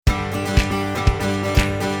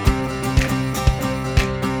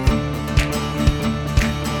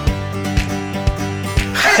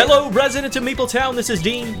Hello, residents of Mapletown. This is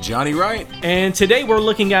Dean. Johnny Wright. And today we're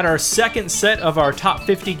looking at our second set of our top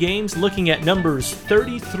 50 games, looking at numbers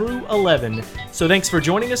 30 through 11. So thanks for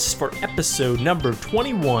joining us for episode number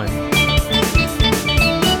 21.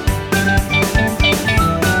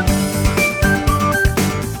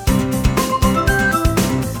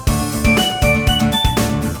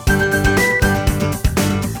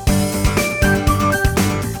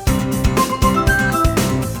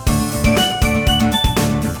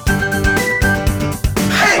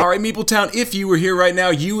 All right, Mapletown, if you were here right now,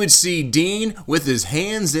 you would see Dean with his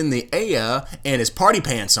hands in the air and his party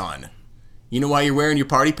pants on. You know why you're wearing your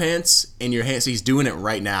party pants and your hands? He's doing it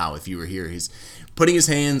right now. If you were here, he's putting his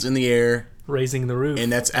hands in the air, raising the roof,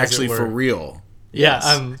 and that's actually for real. Yeah, yes.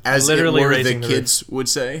 I'm as literally it were raising the roof. Kids would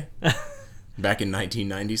say back in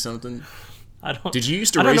 1990 something. I don't. Did you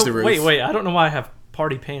used to raise the roof? Wait. I don't know why I have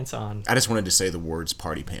party pants on. I just wanted to say the words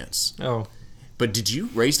party pants. Oh. But did you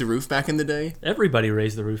raise the roof back in the day? Everybody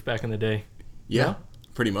raised the roof back in the day. Yeah,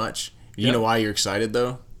 pretty much. You Yep. know why you're excited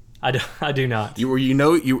though? I do not.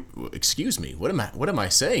 Excuse me. What am I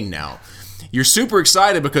saying now? You're super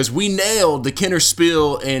excited because we nailed the Kenner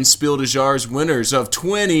Spiel and Spiel des Jahres winners of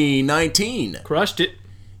 2019. Crushed it.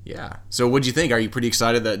 Yeah. So what'd you think? Are you pretty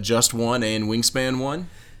excited that Just won and Wingspan won?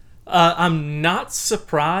 I'm not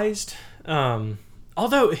surprised.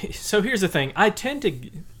 Although, so here's the thing.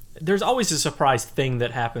 There's always a surprise thing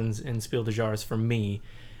that happens in Spiel des Jahres for me.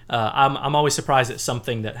 I'm always surprised at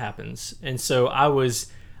something that happens. And so I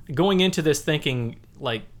was going into this thinking,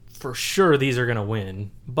 like, for sure these are going to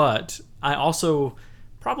win. But I also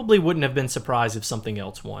probably wouldn't have been surprised if something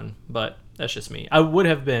else won. But that's just me. I would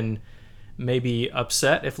have been maybe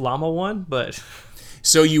upset if Llama won, but...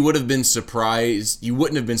 So you would have been surprised. You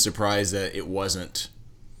wouldn't have been surprised that it wasn't.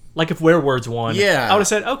 Like if Werewords won. Yeah. I would have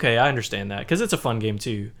said, okay, I understand that. Because it's a fun game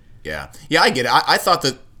too. Yeah. Yeah, I get it. I thought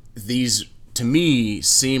that these, to me,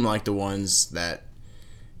 seem like the ones that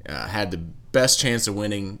had the best chance of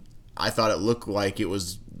winning. I thought it looked like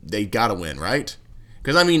they got to win, right?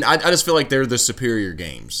 Because, I mean, I just feel like they're the superior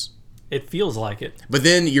games. It feels like it. But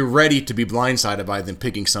then you're ready to be blindsided by them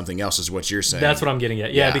picking something else is what you're saying. That's what I'm getting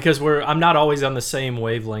at. Yeah, because I'm not always on the same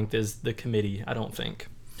wavelength as the committee, I don't think.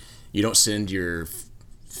 You don't send your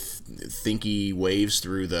thinky waves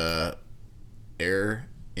through the air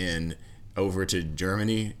and over to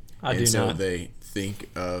Germany, I do and so not. they think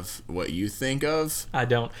of what you think of. I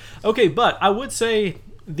don't. Okay, but I would say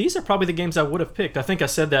these are probably the games I would have picked. I think I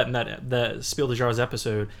said that in the Spiel des Jahres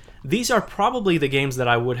episode. These are probably the games that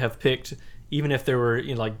I would have picked, even if there were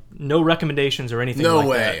like no recommendations or anything. No like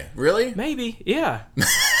way, that. really? Maybe, yeah.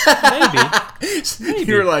 Maybe.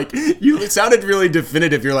 You're like it sounded really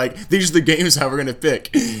definitive. You're like, these are the games that we're gonna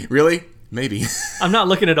pick. Really? Maybe. I'm not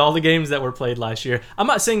looking at all the games that were played last year. I'm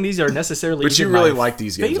not saying these are necessarily. But you even really my like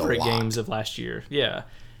these games a favorite lot. games of last year. Yeah,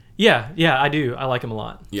 I do. I like them a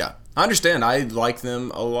lot. Yeah, I understand. I like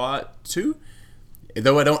them a lot too,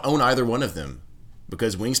 though I don't own either one of them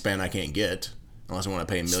because Wingspan I can't get unless I want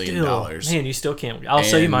to pay $1 million. Man, you still can't. I'll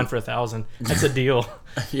sell you mine for $1,000. That's a deal.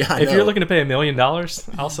 Yeah, if you're looking to pay $1 million,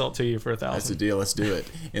 I'll sell it to you for $1,000. That's a deal. Let's do it.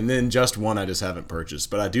 And then Just one I just haven't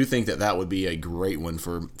purchased, but I do think that would be a great one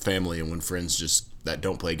for family and when friends that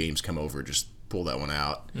don't play games come over, just pull that one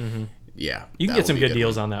out. Mm-hmm. Yeah, you can get some good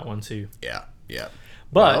deals on that one too. Yeah.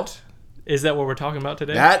 But is that what we're talking about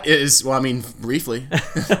today? That is, well, I mean, briefly.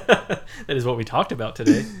 That is what we talked about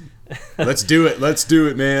today. Let's do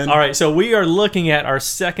it, man. All right, so we are looking at our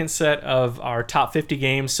second set of our top 50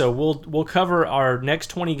 games. So we'll cover our next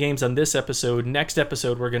 20 games on this episode. Next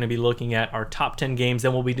episode, we're going to be looking at our top 10 games.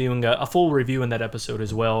 Then we'll be doing a full review in that episode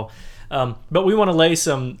as well. But we want to lay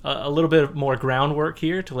a little bit more groundwork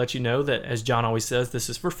here to let you know that, as John always says, this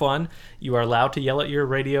is for fun. You are allowed to yell at your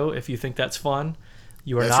radio if you think that's fun.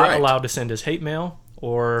 You are not allowed to send us hate mail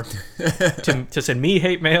or to send me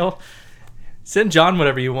hate mail. Send John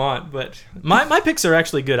whatever you want, but my picks are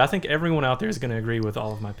actually good. I think everyone out there is going to agree with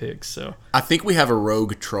all of my picks. So I think we have a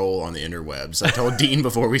rogue troll on the interwebs. I told Dean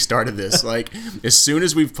before we started this, like, as soon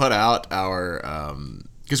as we've put out our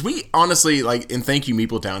because we honestly, like, and thank you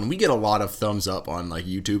Mapletown, we get a lot of thumbs up on like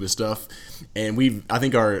YouTube and stuff, and I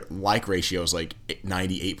think our like ratio is like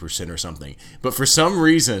 98% or something. But for some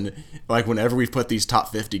reason, like, whenever we've put these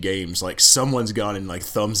top 50 games, like, someone's gone and like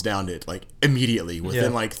thumbs downed it like immediately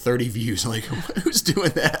within like 30 views. Like, who's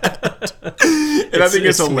doing that? And I think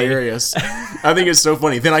it's hilarious. I think it's so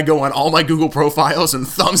funny. Then I go on all my Google profiles and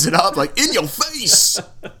thumbs it up like in your face.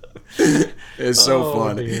 It's so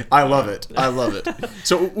fun. Dear. I love it. I love it.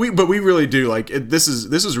 So we really do like it, this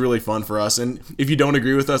is really fun for us. And if you don't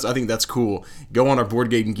agree with us, I think that's cool. Go on our Board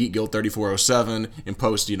Game Geek Guild 3407 and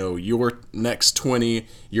post, your next 20,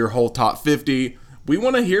 your whole top 50. We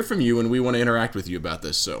want to hear from you and we want to interact with you about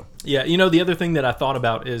this. So yeah, the other thing that I thought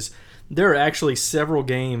about is there are actually several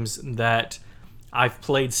games that I've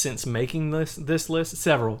played since making this list.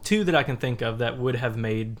 Several, 2 that I can think of that would have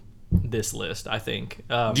made this list, I think.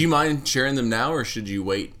 Do you mind sharing them now, or should you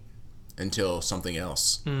wait until something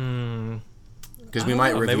else? Because we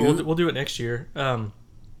might review. Maybe we'll do it next year.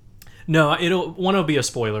 No, one will be a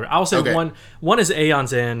spoiler. I'll say Okay. one is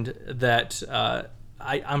Aeon's End that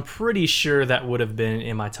I'm pretty sure that would have been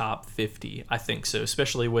in my top 50. I think so,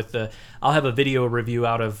 especially with I'll have a video review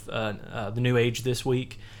out of the New Age this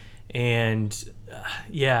week, and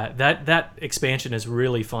that expansion is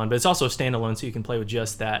really fun. But it's also standalone, so you can play with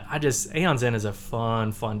just that. Aeon's End is a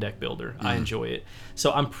fun deck builder. I enjoy it,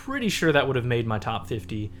 so I'm pretty sure that would have made my top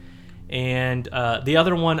 50. And the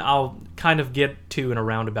other one I'll kind of get to in a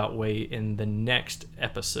roundabout way in the next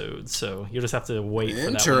episode, so you'll just have to wait for that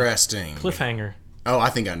one. Interesting. Cliffhanger. Oh,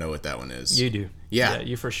 I think I know what that one is. You do. Yeah.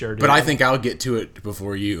 You for sure do. But I think I'll get to it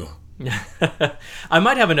before you. I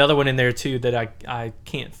might have another one in there too that I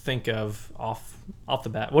can't think of off the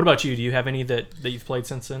bat. What about you? Do you have any that you've played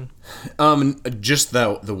since then? Just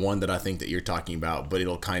the one that I think that you're talking about, but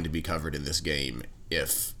it'll kind of be covered in this game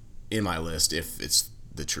if it's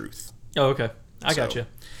the truth. Oh, okay. I got you.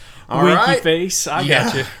 All Winky right. face. I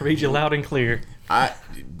got you. Read you loud and clear.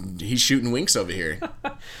 He's shooting winks over here.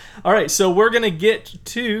 All right, so we're going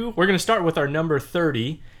to start with our number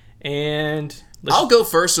 30, and I'll go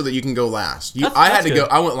first so that you can go last.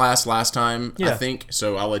 I went last time, I think,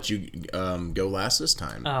 so I'll let you go last this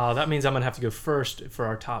time. Oh, that means I'm going to have to go first for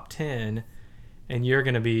our top 10, and you're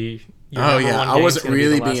going to be... I wasn't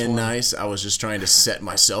really being nice. I was just trying to set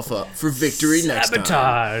myself up for victory next time.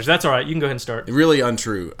 Sabotage. That's all right. You can go ahead and start. Really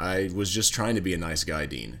untrue. I was just trying to be a nice guy,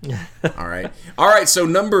 Dean. All right. So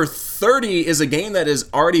number 30 is a game that has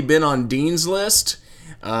already been on Dean's list.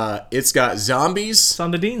 It's got zombies. It's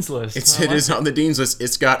on the Dean's list. It is on the Dean's list.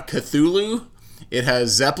 It's got Cthulhu. It has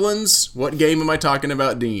Zeppelins. What game am I talking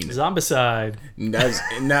about, Dean? Zombicide.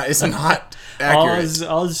 It's not accurate.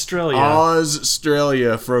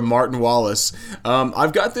 Australia from Martin Wallace.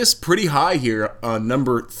 I've got this pretty high here on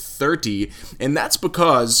number 30, and that's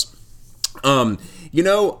because,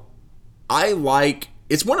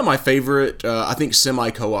 it's one of my favorite, I think,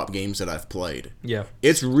 semi-co-op games that I've played. Yeah.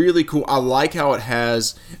 It's really cool. I like how it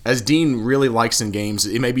has, as Dean really likes in games,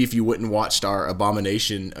 maybe if you wouldn't watched our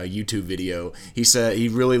Abomination YouTube video, he said he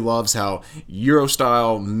really loves how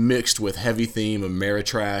Euro-style mixed with heavy theme of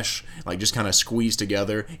Ameritrash, like just kind of squeezed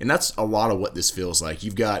together. And that's a lot of what this feels like.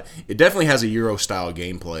 It definitely has a Euro-style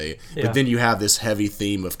gameplay, but then you have this heavy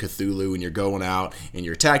theme of Cthulhu, and you're going out and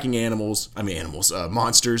you're attacking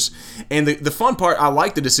monsters. And the fun part, I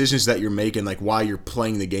like the decisions that you're making, like while you're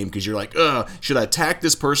playing the game, because you're like, should I attack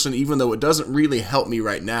this person even though it doesn't really help me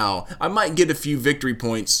right now? I might get a few victory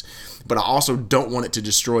points, but I also don't want it to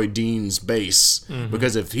destroy Dean's base,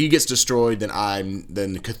 because if he gets destroyed, then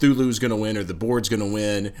Cthulhu's going to win, or the board's going to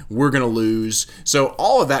win, we're going to lose. So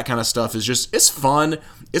all of that kind of stuff is it's fun.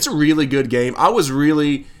 It's a really good game. I was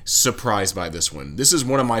really surprised by this one. This is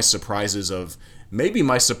one of my surprises maybe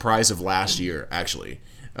my surprise of last year, actually.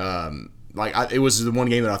 It was the one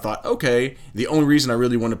game that I thought, okay, the only reason I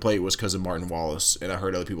really wanted to play it was because of Martin Wallace, and I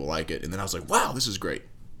heard other people like it, and then I was like, wow, this is great.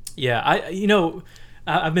 Yeah,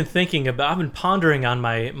 I've been pondering on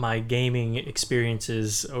my gaming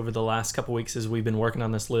experiences over the last couple weeks as we've been working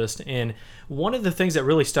on this list, and one of the things that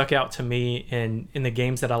really stuck out to me in the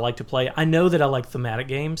games that I like to play, I know that I like thematic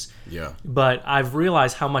games, but I've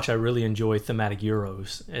realized how much I really enjoy thematic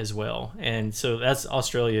Euros as well, and so that's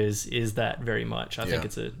Australia is that very much. I think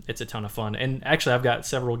it's a ton of fun, and actually I've got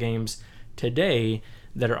several games today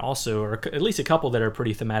that are also, or at least a couple that are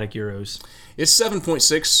pretty thematic Euros. It's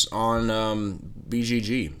 7.6 on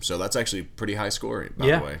BGG, so that's actually a pretty high score, by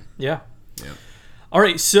the way. Yeah. All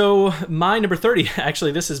right, so my number 30,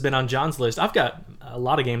 actually this has been on John's list. I've got a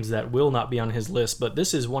lot of games that will not be on his list, but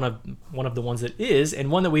this is one of the ones that is,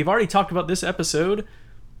 and one that we've already talked about this episode.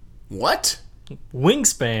 What?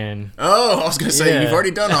 Wingspan. Oh, I was going to say, you've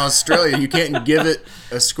already done Australia. You can't give it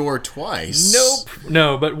a score twice. Nope.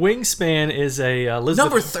 No, but Wingspan is a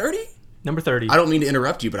number 30? Number 30. I don't mean to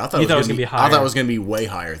interrupt you, but I thought it was going to be higher. I thought it was going to be way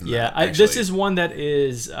higher than that. Yeah, this is one that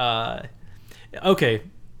is okay,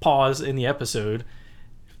 pause in the episode.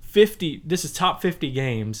 50. This is top 50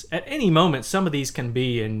 games. At any moment, some of these can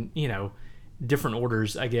be in different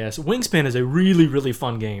orders, I guess. Wingspan is a really, really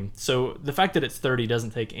fun game. So the fact that it's 30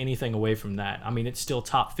 doesn't take anything away from that. I mean, it's still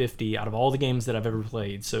top 50 out of all the games that I've ever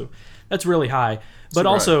played. So that's really high. But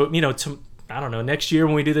also, I don't know, next year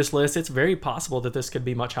when we do this list, it's very possible that this could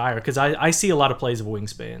be much higher because I see a lot of plays of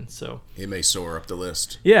Wingspan. So it may soar up the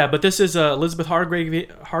list. Yeah, but this is Elizabeth Hargrave.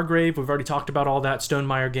 We've already talked about all that.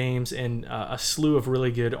 Stonemaier Games and a slew of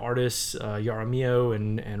really good artists, Jaramillo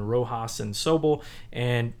and Rojas and Sobel.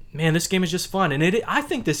 And man, this game is just fun. And I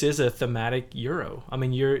think this is a thematic Euro. I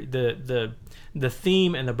mean, the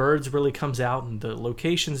theme and the birds really comes out, and the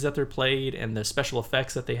locations that they're played and the special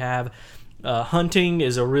effects that they have. Hunting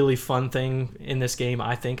is a really fun thing in this game.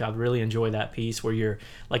 I think I really enjoy that piece where you're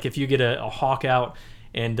like, if you get a hawk out,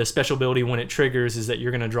 and the special ability when it triggers is that you're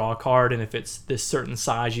going to draw a card, and if it's this certain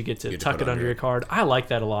size, you get to tuck it under your card. I like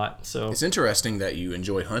that a lot. So it's interesting that you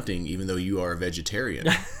enjoy hunting even though you are a vegetarian.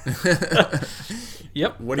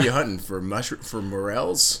 Yep. What are you hunting for? For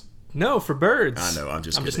morels? No, for birds. I know. I'm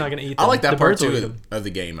just not going to eat them. I like that part too of the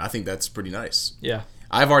game. I think that's pretty nice. Yeah.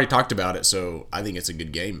 I've already talked about it, so I think it's a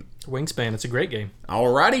good game. Wingspan, it's a great game.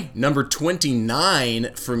 Alrighty, number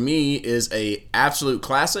 29 for me is a absolute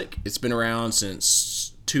classic. It's been around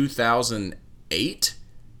since 2008.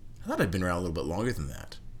 I thought it'd been around a little bit longer than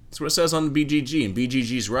that. That's what it says on BGG, and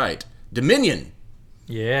BGG's right. Dominion.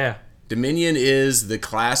 Yeah. Dominion is the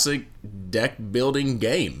classic deck building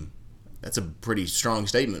game. That's a pretty strong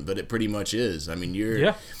statement, but it pretty much is. I mean,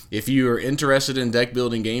 if you are interested in deck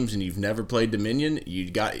building games and you've never played Dominion,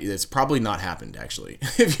 it's probably not happened, actually.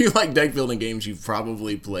 If you like deck building games, you've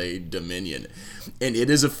probably played Dominion. And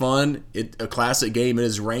it is a classic game. It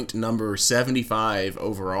is ranked number 75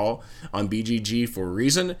 overall on BGG for a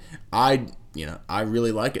reason. I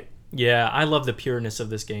really like it. Yeah, I love the pureness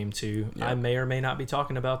of this game too. Yeah. I may or may not be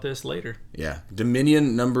talking about this later. Yeah,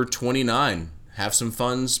 Dominion number 29. Have some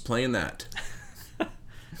funs playing that.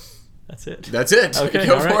 That's it. That's it. Okay,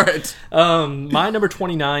 Go for it. My number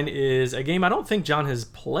 29 is a game I don't think John has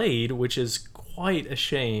played, which is quite a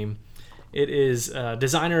shame. It is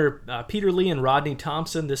designer Peter Lee and Rodney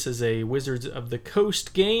Thompson. This is a Wizards of the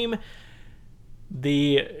Coast game.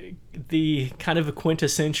 The kind of a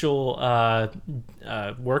quintessential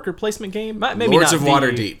worker placement game. Maybe Lords not of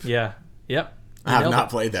Waterdeep. Yeah. Yep. I have not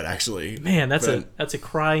played that, actually. Man, that's a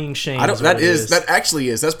crying shame.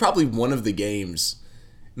 That's probably one of the games,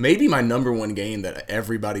 maybe my number one game that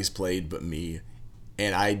everybody's played but me,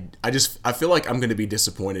 and I feel like I'm going to be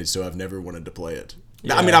disappointed, so I've never wanted to play it.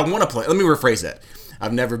 Yeah. I mean, I want to play. Let me rephrase that.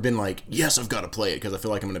 I've never been like, yes, I've got to play it, because I feel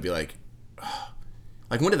like I'm going to be like,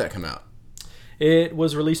 when did that come out? It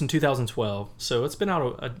was released in 2012, so it's been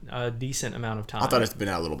out a decent amount of time. I thought it's been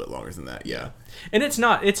out a little bit longer than that, yeah. And it's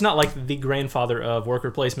not like the grandfather of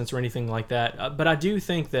worker placements or anything like that, but I do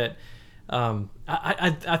think that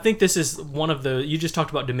I think this is one of the, you just talked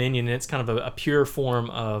about Dominion, and it's kind of a pure form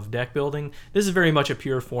of deck building. This is very much a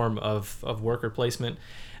pure form of worker placement.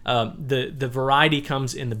 The variety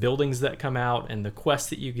comes in the buildings that come out and the quests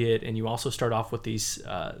that you get, and you also start off with these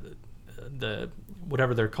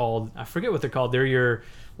whatever they're called. I forget what they're called. They're your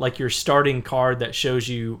starting card that shows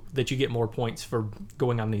you that you get more points for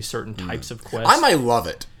going on these certain types of quests. I might love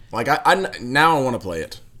it. Now I want to play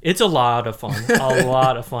it. It's a lot of fun. A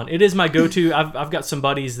lot of fun. It is my go-to. I've got some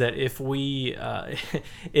buddies that if we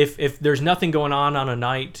if there's nothing going on a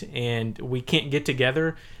night and we can't get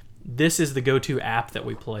together, this is the go-to app that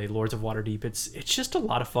we play, Lords of Waterdeep. It's just a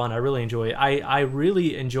lot of fun. I really enjoy it. I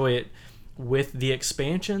really enjoy it with the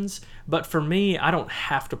expansions, but for me, I don't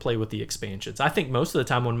have to play with the expansions. I think most of the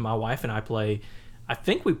time when my wife and I play, I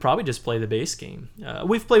think we probably just play the base game.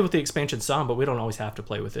 We've played with the expansion some, but we don't always have to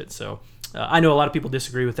play with it. So I know a lot of people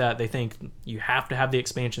disagree with that. They think you have to have the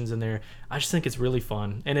expansions in there. I just think it's really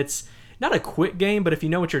fun, and it's not a quick game, but if you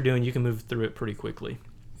know what you're doing, you can move through it pretty quickly.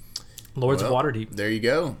 Lords of Waterdeep. There you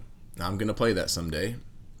go. I'm gonna play that someday.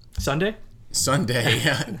 Sunday.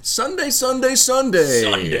 Sunday.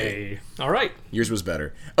 All right. Yours was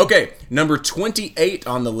better. Okay, number 28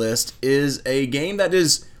 on the list is a game that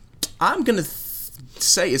is, I'm going to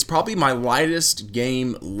say, it's probably my lightest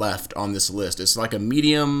game left on this list. It's like a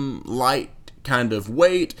medium light kind of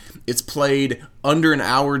weight. It's played under an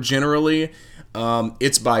hour generally.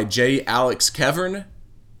 It's by J. Alex Kevern,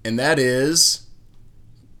 and that is,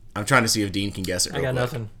 I'm trying to see if Dean can guess it real quick. I got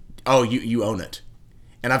nothing. Oh, you own it.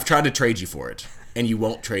 And I've tried to trade you for it, and you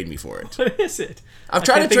won't trade me for it. What is it? I've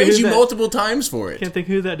tried to trade you multiple times for it. Can't think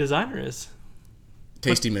who that designer is.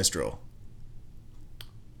 Tasty Mistral.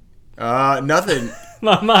 Nothing.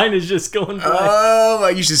 My mind is just going blank. Oh,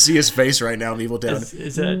 you should see his face right now, Meepletown.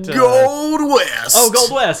 Is that Gold West? Oh,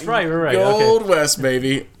 Gold West. Right. Gold West,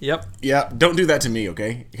 baby. Yep. Yeah, don't do that to me,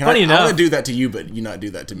 okay? Funny enough, I'm gonna do that to you, but you not do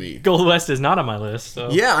that to me. Gold West is not on my list. So.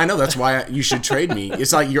 Yeah, I know. That's why you should trade me.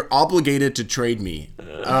 It's like you're obligated to trade me.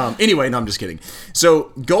 Anyway, no, I'm just kidding.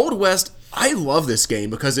 So Gold West, I love this game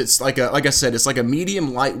because it's like I said, it's like a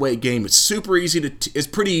medium lightweight game. It's super easy it's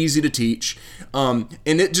pretty easy to teach, and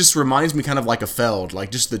it just reminds me kind of like a Feld, like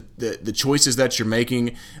just the choices that you're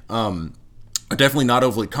making. Are definitely not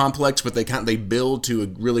overly complex, but they build to a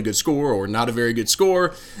really good score or not a very good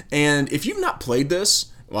score. And if you've not played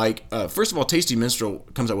this, first of all, Tasty Minstrel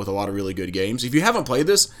comes out with a lot of really good games. If you haven't played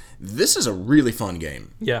this is a really fun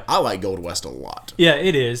game. Yeah, I like Gold West a lot. Yeah,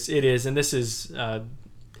 it is, and this is.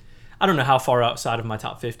 I don't know how far outside of my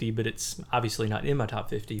top 50, but it's obviously not in my top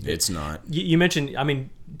 50. But it's not. You mentioned, I mean,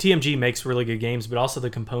 TMG makes really good games, but also the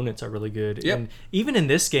components are really good. Yep. And even in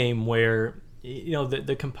this game where,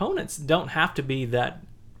 the components don't have to be that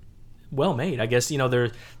well made. I guess,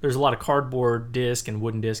 there's a lot of cardboard disc and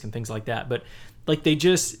wooden disc and things like that. But, they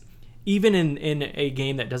just, even in a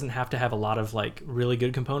game that doesn't have to have a lot of, really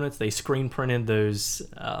good components, they screen printed those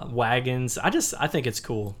wagons. I think it's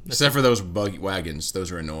cool. Except for those buggy wagons.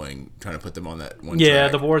 Those are annoying, trying to put them on that one track.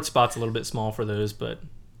 track. The board spot's a little bit small for those, but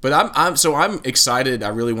I'm excited. I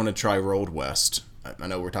really want to try Rolled West. I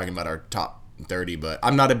know we're talking about our top 30, but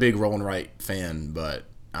I'm not a big Roll and Write fan, but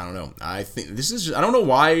I don't know. I think this is, I don't know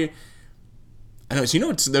why. I know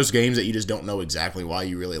it's those games that you just don't know exactly why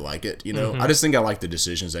you really like it. I just think I like the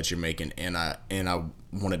decisions that you're making, and I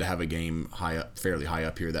wanted to have a game fairly high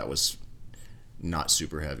up here that was not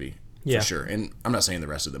super heavy for sure. And I'm not saying the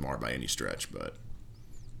rest of them are by any stretch, but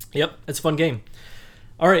yep, it's a fun game.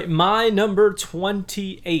 All right, my number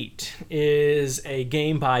 28 is a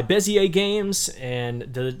game by Bezier Games, and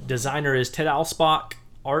the designer is Ted Alspach.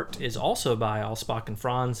 Art is also by Alspach and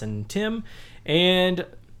Franz and Tim, and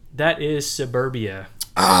that is Suburbia.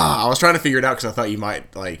 I was trying to figure it out because I thought you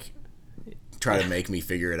might try to make me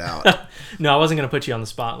figure it out. No, I wasn't going to put you on the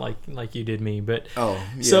spot like you did me, but oh,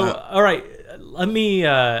 yeah. So all right, let me.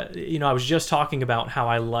 I was just talking about how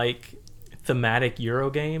I like thematic Euro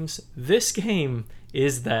games. This game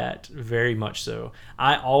is that very much so.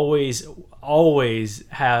 I always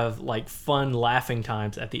have fun laughing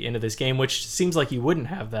times at the end of this game, which seems like you wouldn't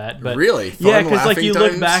have that, but really, yeah, because you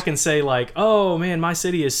look back and say oh man, my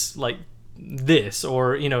city is this,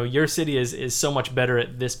 or your city is so much better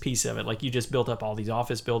at this piece of it. You just built up all these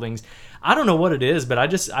office buildings. I don't know what it is, but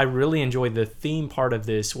I really enjoy the theme part of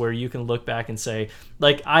this, where you can look back and say,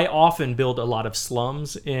 I often build a lot of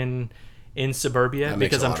slums in Suburbia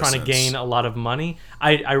because I'm trying to gain a lot of money.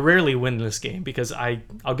 I rarely win this game because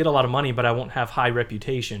I'll get a lot of money, but I won't have high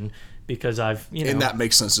reputation because I've and that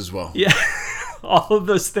makes sense as well. Yeah. All of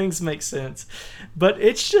those things make sense, but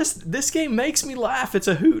it's just, this game makes me laugh. It's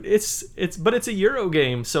a hoot. But it's a Euro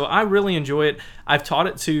game, so I really enjoy it. I've taught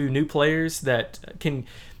it to new players that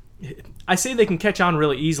I say they can catch on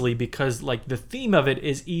really easily because the theme of it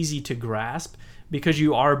is easy to grasp because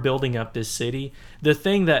you are building up this city. The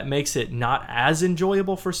thing that makes it not as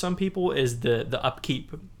enjoyable for some people is the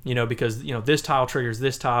upkeep, because this tile triggers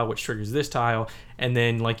this tile, which triggers this tile, and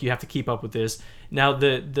then you have to keep up with this. Now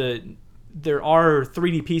there are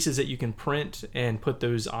 3D pieces that you can print and put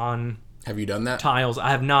those on. Have you done that? Tiles.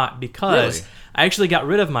 I have not, because really? I actually got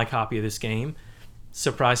rid of my copy of this game.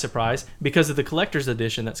 Surprise, surprise. Because of the collector's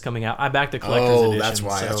edition that's coming out. I backed the collector's edition. Oh, that's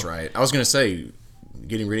why. That's right. I was going to say,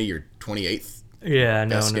 getting rid of your 28th Yeah,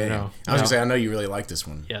 no. I was going to say, I know you really like this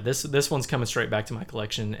one. Yeah, this one's coming straight back to my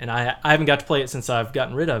collection, and I haven't got to play it since I've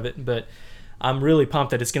gotten rid of it, but I'm really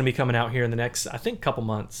pumped that it's going to be coming out here in the next, I think, couple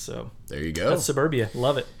months. So there you go. That's Suburbia.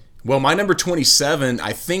 Love it. Well, my number 27,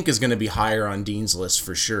 I think, is going to be higher on Dean's list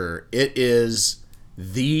for sure. It is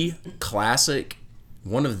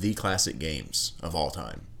one of the classic games of all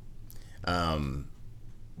time.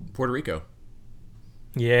 Puerto Rico.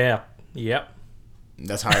 Yeah. Yep.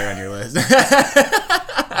 That's higher on your list.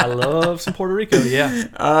 I love some Puerto Rico, yeah.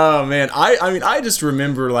 Oh, man. I just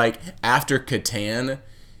remember, after Catan,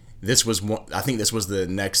 I think this was the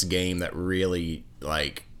next game that really,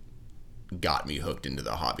 got me hooked into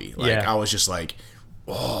the hobby. I was just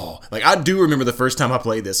oh, I do remember the first time I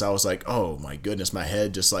played this, I was oh my goodness, my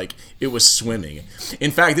head just it was swimming.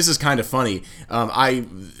 In fact, this is kind of funny.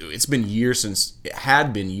 It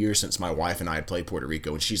had been years since my wife and I had played Puerto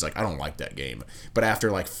Rico, and she's I don't like that game. But after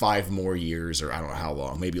 5 more years, or I don't know how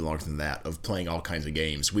long, maybe longer than that, of playing all kinds of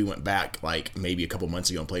games, we went back maybe a couple months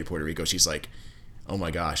ago and played Puerto Rico. She's oh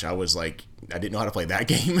my gosh, I was like, I didn't know how to play that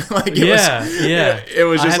game. Like it it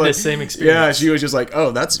was I just had like the same experience. Yeah, she was just like,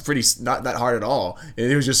 oh, that's pretty not that hard at all,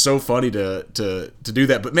 and it was just so funny to do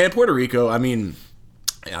that. But man, Puerto Rico, I mean,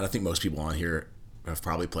 I think most people on here have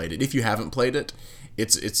probably played it. If you haven't played it,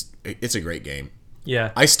 it's a great game.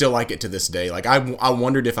 Yeah, I still like it to this day. Like I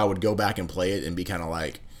wondered if I would go back and play it and be kind of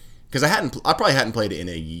like, because I probably hadn't played it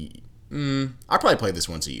in I probably play this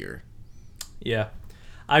once a year. Yeah.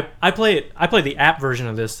 I play the app version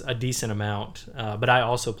of this a decent amount, but I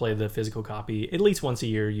also play the physical copy at least once a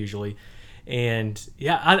year usually. And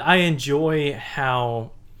yeah, I enjoy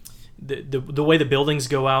how the way the buildings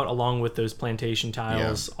go out along with those plantation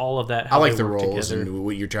tiles, all of that. How I like they the work roles together. and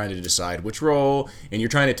what you're trying to decide which role, and you're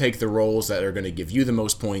trying to take the roles that are going to give you the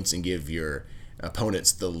most points and give your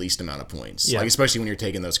opponents the least amount of points. Yeah. Like especially when you're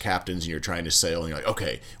taking those captains and you're trying to sail and you're like,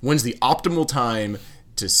 okay, when's the optimal time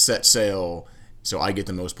to set sail so I get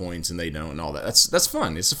the most points and they don't, and all that. That's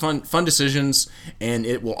fun. It's fun decisions, and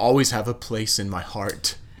it will always have a place in my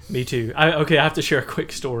heart. Me too. I have to share a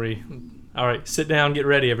quick story. All right, sit down, get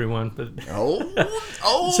ready, everyone.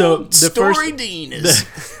 So the Dean is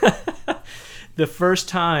the first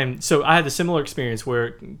time. So I had a similar experience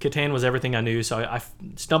where Catan was everything I knew. So I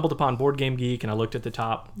stumbled upon Board Game Geek and I looked at the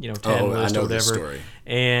top, 10 list I know or whatever. this story.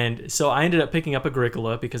 And so I ended up picking up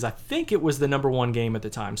Agricola because I think it was the number one game at the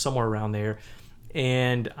time, somewhere around there.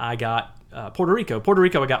 And I got Puerto Rico. Puerto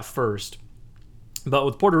Rico I got first. But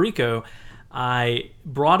with Puerto Rico, I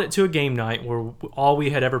brought it to a game night where all we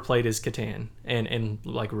had ever played is Catan and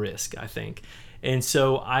like Risk, I think. And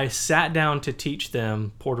so I sat down to teach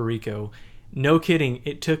them Puerto Rico. No kidding,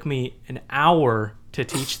 it took me an hour to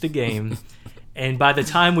teach the game. And by the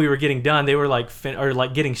time we were getting done, they were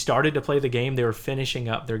getting started to play the game. They were finishing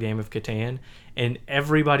up their game of Catan, and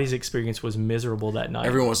everybody's experience was miserable that night.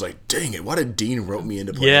 Everyone was like, "Dang it! Why did Dean rope me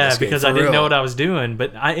into playing this game?" Because I didn't know what I was doing.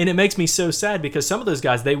 And it makes me so sad because some of those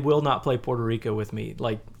guys, they will not play Puerto Rico with me,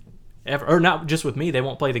 like ever, or not just with me. They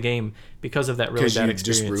won't play the game because of that really bad experience.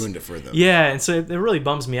 Because you just ruined it for them. Yeah, and so it really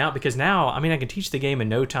bums me out because now, I mean, I can teach the game in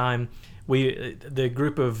no time. The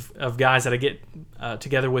group of guys that I get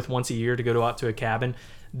together with once a year to go out to a cabin,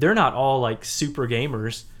 they're not all like super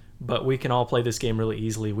gamers, but we can all play this game really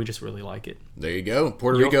easily. We just really like it. There you go.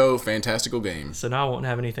 Puerto Rico, fantastical game. So now I won't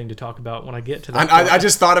have anything to talk about when I get to that. I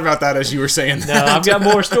just thought about that as you were saying that. No, I've got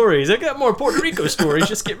more stories. I got more Puerto Rico stories.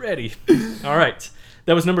 Just get ready. All right.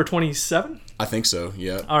 That was number 27? I think so,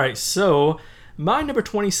 yeah. All right. So my number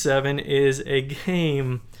 27 is a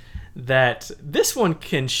game that this one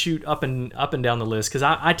can shoot up and down the list because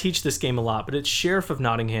I teach this game a lot, but it's Sheriff of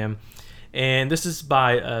Nottingham. And this is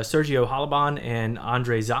by Sergio Halaban and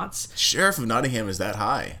Andre Zatz. Sheriff of Nottingham is that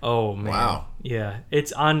high. Oh, man. Wow. Yeah.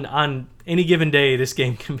 It's on any given day, this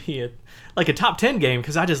game can be like a top 10 game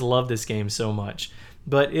because I just love this game so much.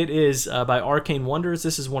 But it is by Arcane Wonders.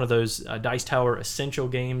 This is one of those Dice Tower essential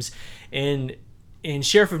games. And in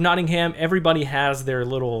Sheriff of Nottingham, everybody has their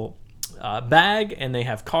little bag and they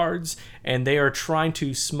have cards and they are trying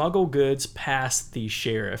to smuggle goods past the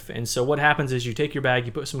sheriff. And so what happens is you take your bag,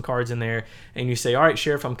 you put some cards in there and you say, all right,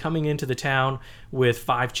 sheriff, I'm coming into the town with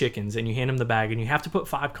 5 chickens, and you hand him the bag and you have to put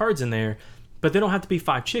 5 cards in there, but they don't have to be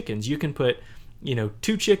 5 chickens. You can put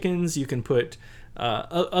 2 chickens, you can put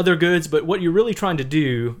other goods, but what you're really trying to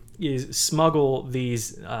do is smuggle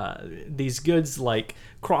these goods like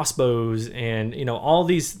crossbows and all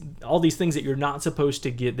these things that you're not supposed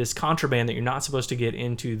to get, this contraband that you're not supposed to get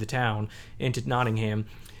into the town, into Nottingham,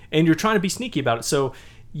 and you're trying to be sneaky about it. So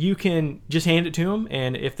you can just hand it to them,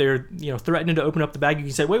 and if they're threatening to open up the bag, you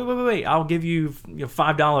can say, wait, I'll give you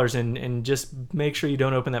 $5 and just make sure you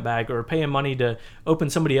don't open that bag, or pay them money to open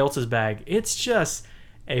somebody else's bag. It's just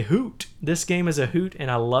a hoot. This game is a hoot,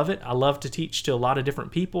 and I love it. I love to teach to a lot of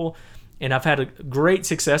different people, and I've had a great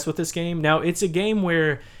success with this game. Now, it's a game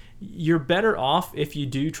where you're better off if you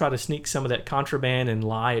do try to sneak some of that contraband and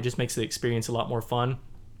lie. It just makes the experience a lot more fun.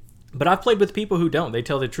 But I've played with people who don't. They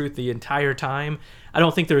tell the truth the entire time. I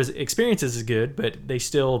don't think their experience is as good, but they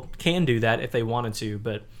still can do that if they wanted to.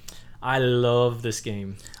 But I love this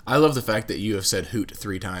game. I love the fact that you have said hoot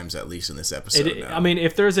 3 times at least in this episode. I mean,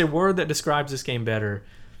 if there's a word that describes this game better,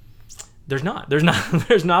 there's not.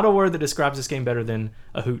 There's not a word that describes this game better than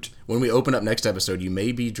a hoot. When we open up next episode, you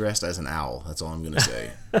may be dressed as an owl. That's all I'm going to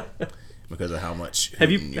say. Because of how much. Have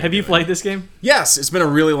you played this game? Yes, it's been a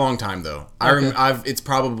really long time though. Okay. It's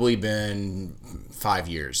probably been 5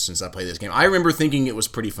 years since I played this game. I remember thinking it was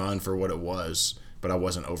pretty fun for what it was, but I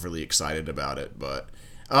wasn't overly excited about it. But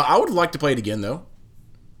I would like to play it again though.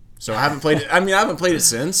 So I haven't played it. I mean, I haven't played it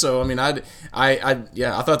since. So I mean, I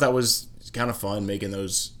thought that was kind of fun making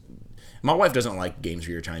those. My wife doesn't like games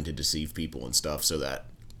where you're trying to deceive people and stuff, so that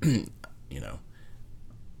I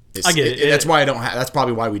get it. That's why I don't. That's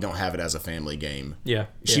probably why we don't have it as a family game. Yeah,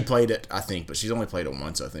 she played it, I think, but she's only played it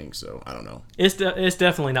once, I think. So I don't know. It's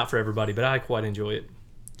definitely not for everybody, but I quite enjoy it.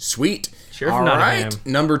 Sweet. Sheriff All of Nottingham. right,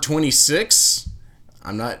 number 26.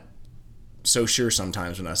 I'm not so sure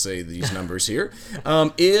sometimes when I say these numbers here.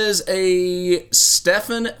 Is a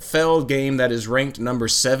Stefan Feld game that is ranked number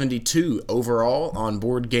 72 overall on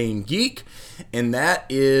Board Game Geek, and that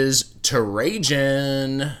is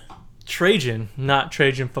Trajan. Trajan, not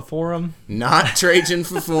Trajan Forum. Not Trajan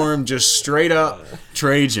Forum, just straight up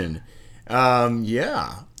Trajan.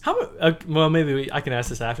 Yeah. Well, maybe I can ask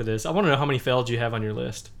this after this. I want to know how many Felds you have on your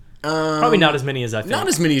list. Probably not as many as I think. Not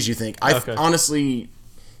as many as you think. Okay. Honestly,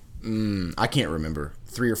 I can't remember.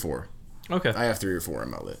 3 or 4. Okay. I have 3 or 4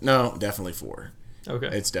 on my list. No, definitely 4. Okay.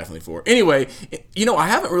 It's definitely 4. Anyway, I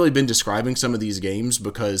haven't really been describing some of these games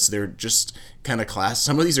because they're just kind of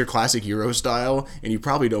some of these are classic Euro style, and you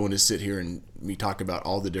probably don't want to sit here and me talk about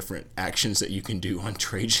all the different actions that you can do on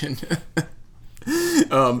Trajan.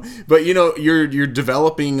 But you're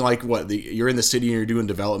developing you're in the city and you're doing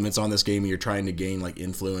developments on this game and you're trying to gain like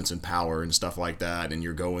influence and power and stuff like that, and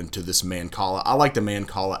you're going to this Mancala. I like the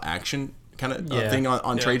Mancala action kind of thing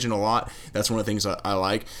on Trajan a lot. That's one of the things I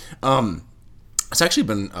like. It's actually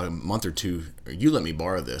been a month or two. You let me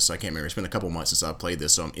borrow this. I can't remember. It's been a couple months since I played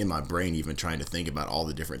this, so I'm in my brain even trying to think about all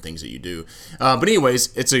the different things that you do. But anyways,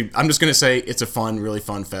 I'm just going to say it's a really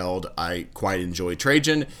fun Feld. I quite enjoy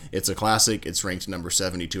Trajan. It's a classic. It's ranked number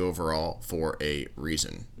 72 overall for a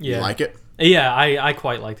reason. Yeah. You like it? Yeah, I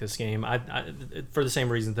quite like this game. I for the same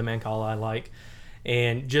reasons the Mancala I like,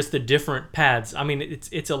 and just the different paths. I mean,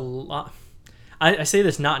 it's a lot. I say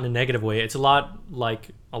this not in a negative way. It's a lot like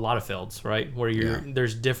a lot of Felds, right? Where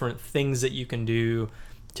there's different things that you can do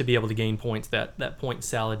to be able to gain points, that point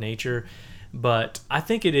salad nature. But I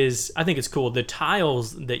think it's cool. The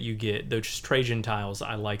tiles that you get, those Trajan tiles,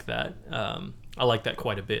 I like that. I like that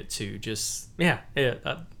quite a bit too. Just yep,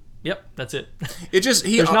 that's it. There's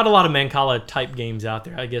not a lot of Mancala type games out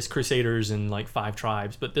there. I guess Crusaders and like 5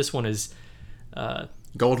 Tribes, but this one is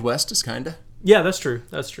Gold West is kind of. Yeah, that's true.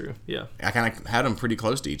 Yeah. I kind of had them pretty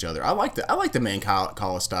close to each other. I like the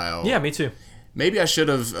Mancala style. Yeah, me too. Maybe I should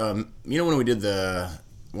have, when we did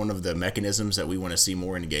one of the mechanisms that we want to see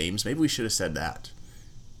more in games, maybe we should have said that.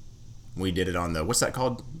 We did it on what's that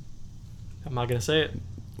called? I'm not going to say it.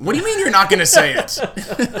 What do you mean you're not going to say it?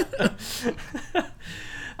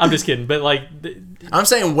 I'm just kidding, but like... I'm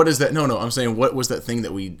saying, what is that? No, I'm saying, what was that thing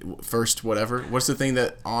that we first, whatever? What's the thing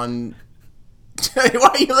that on... Why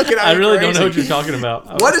are you looking at me? I really crazy? don't know what you're talking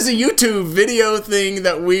about. What is a YouTube video thing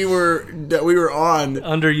that we were on?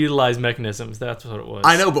 Underutilized mechanisms. That's what it was.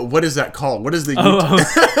 I know, but what is that called? What is the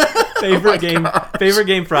favorite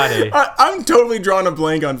game Friday? I'm totally drawing a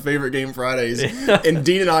blank on favorite game Fridays, and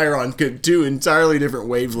Dean and I are on 2 entirely different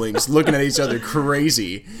wavelengths, looking at each other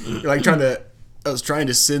crazy, like I was trying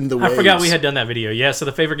to send the waves. I forgot we had done that video. Yeah, so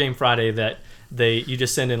the favorite game Friday that you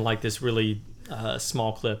just send in like this really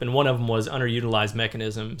small clip, and one of them was underutilized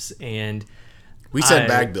mechanisms, and we said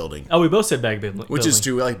bag building. Oh, we both said bag building, which is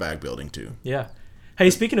true. We like bag building too. Yeah.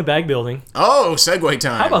 Hey, speaking of bag building, segue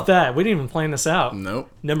time. How about that? We didn't even plan this out. Nope.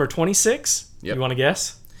 Number 26. Yep. You want to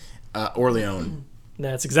guess? Orleans.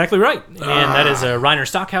 That's exactly right, and that is a Rainer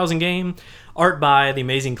Stockhausen game, art by the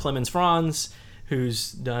amazing Clemens Franz,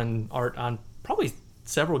 who's done art on probably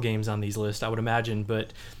several games on these lists, I would imagine,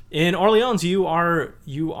 but. In Orleans, you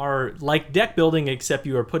are like deck building, except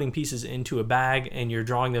you are putting pieces into a bag and you're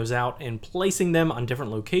drawing those out and placing them on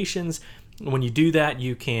different locations. When you do that,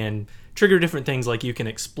 you can trigger different things, like you can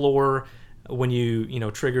explore when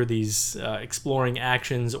you trigger these exploring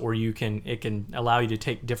actions, or it can allow you to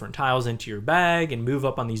take different tiles into your bag and move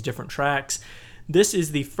up on these different tracks. This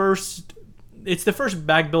is the first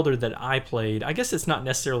bag builder that I played. I guess it's not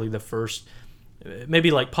necessarily the first.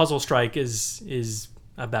 Maybe like Puzzle Strike is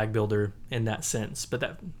a bag builder in that sense,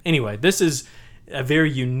 but anyway, this is a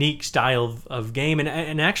very unique style of game,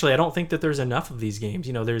 and actually I don't think that there's enough of these games.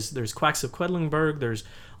 There's Quacks of Quedlinburg, there's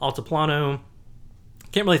Altiplano.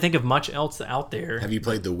 Can't really think of much else out there. Have you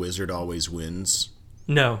played The Wizard Always Wins?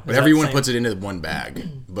 No. But everyone puts it into one bag,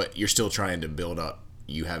 but you're still trying to build up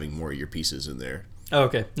you having more of your pieces in there.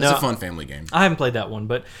 Okay. It's a fun family game. I haven't played that one,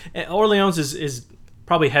 but Orleans is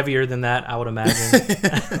probably heavier than that, I would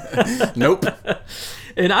imagine. Nope.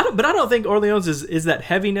 And I don't think Orleans is that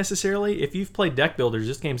heavy necessarily. If you've played deck builders,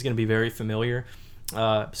 this game's going to be very familiar.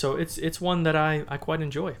 So it's one that I quite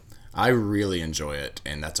enjoy. I really enjoy it,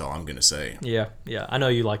 and that's all I'm going to say. Yeah. I know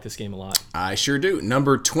you like this game a lot. I sure do.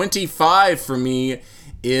 Number 25 for me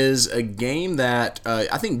is a game that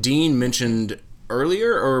I think Dean mentioned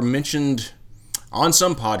earlier, or mentioned on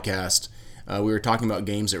some podcast. We were talking about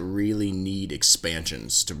games that really need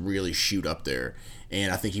expansions to really shoot up there.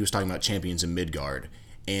 And I think he was talking about Champions of Midgard.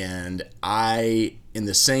 And I, in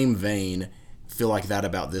the same vein, feel like that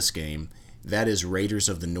about this game. That is Raiders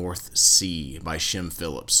of the North Sea by Shem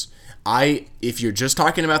Phillips. If you're just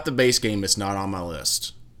talking about the base game, it's not on my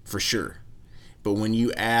list, for sure. But when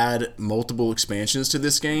you add multiple expansions to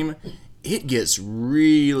this game, it gets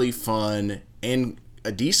really fun and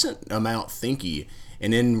a decent amount thinky.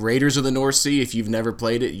 And in Raiders of the North Sea, if you've never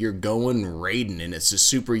played it, you're going raiding, and it's a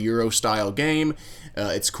super Euro-style game.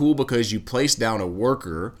 It's cool because you place down a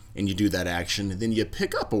worker, and you do that action, and then you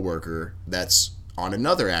pick up a worker that's on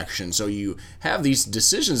another action. So you have these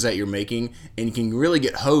decisions that you're making, and you can really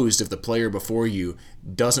get hosed if the player before you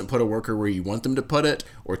doesn't put a worker where you want them to put it,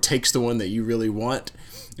 or takes the one that you really want,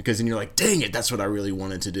 because then you're like, dang it, that's what I really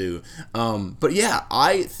wanted to do. But yeah,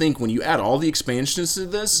 I think when you add all the expansions to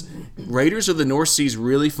this, Raiders of the North Sea is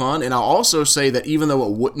really fun. And I'll also say that even though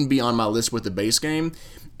it wouldn't be on my list with the base game,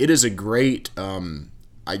 it is a great,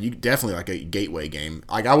 you definitely like a gateway game.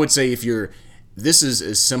 Like I would say this is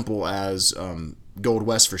as simple as Gold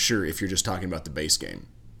West for sure if you're just talking about the base game.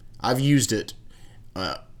 I've used it,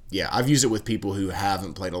 I've used it with people who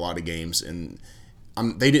haven't played a lot of games, and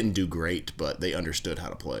they didn't do great, but they understood how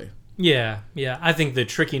to play. Yeah. I think the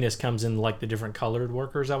trickiness comes in like the different colored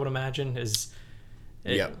workers. I would imagine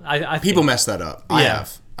I people mess that up. Yeah, I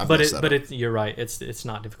have. You're right. It's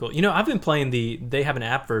not difficult. You know, I've been playing they have an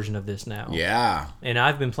app version of this now. Yeah. And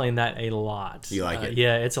I've been playing that a lot. You like it?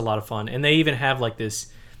 Yeah, it's a lot of fun. And they even have like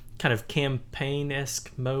this kind of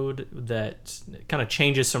campaign-esque mode that kind of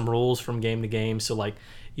changes some rules from game to game. So like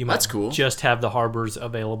you might just have the harbors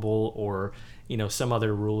available, or some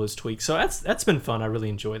other rule is tweaked. So that's been fun. I really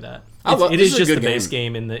enjoy that. It is just the base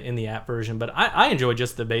game in the app version, but I enjoy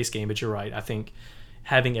just the base game. But you're right. I think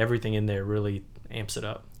having everything in there really amps it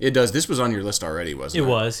up. It does. This was on your list already, wasn't it? It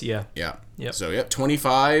was, yeah. Yeah. Yep. So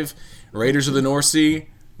 25 Raiders of the North Sea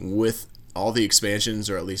with all the expansions,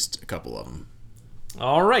 or at least a couple of them.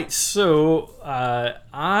 All right, so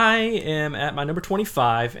I am at my number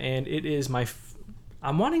 25, and it is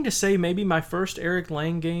I'm wanting to say maybe my first Eric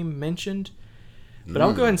Lang game mentioned, but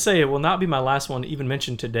I'll go ahead and say it will not be my last one even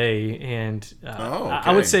mentioned today. And okay.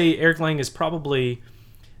 I would say Eric Lang is probably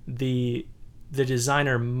the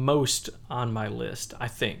designer most on my list, I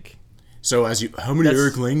think. So how many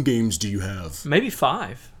Eric Lang games do you have? Maybe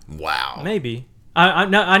 5. Wow. Maybe.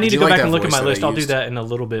 I need to go back and look at my list. I'll do used? That in a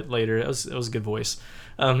little bit later. It was a good voice.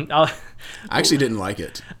 I actually didn't like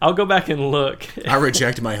it. I'll go back and look. I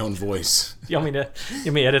reject my own voice. You want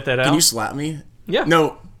me to edit that out? Can you slap me? Yeah.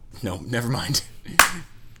 No, never mind.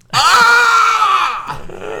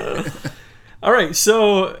 All right,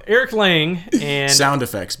 so Eric Lang and sound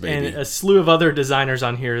effects, baby, and a slew of other designers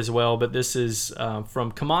on here as well. But this is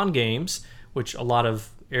from CMON Games, which a lot of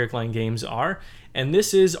Eric Lang games are. And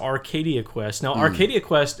this is Arcadia Quest. Now, Arcadia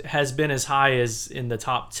Quest has been as high as in the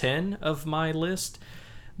top 10 of my list,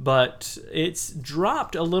 but it's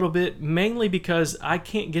dropped a little bit, mainly because I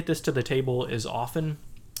can't get this to the table as often.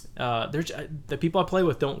 The people I play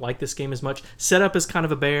with don't like this game as much. Setup is kind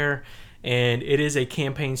of a bear, and it is a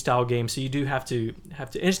campaign-style game, so you do have to. And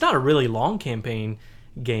it's not a really long campaign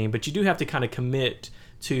game, but you do have to kind of commit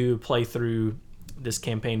to play through this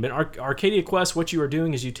campaign. But Arcadia Quest, what you are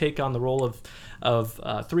doing is you take on the role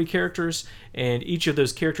of 3 characters, and each of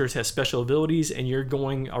those characters has special abilities, and you're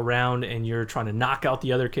going around and you're trying to knock out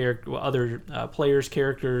the other players'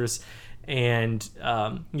 characters, and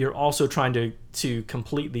you're also trying to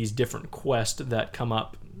complete these different quests that come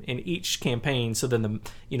up in each campaign. So then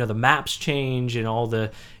the maps change, and all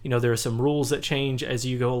the there are some rules that change as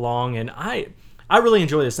you go along, and I really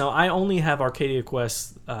enjoy this. Now I only have Arcadia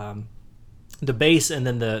Quest, the base, and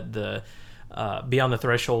then the Beyond the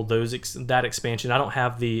Threshold, that expansion. I don't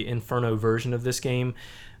have the Inferno version of this game,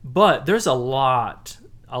 but there's a lot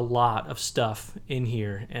of stuff in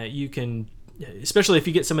here. You can, especially if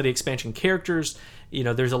you get some of the expansion characters,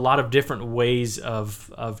 there's a lot of different ways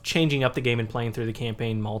of changing up the game and playing through the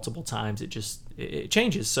campaign multiple times. It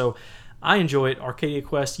changes. So I enjoy it. Arcadia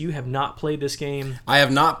Quest. You have not played this game. I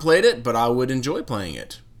have not played it, but I would enjoy playing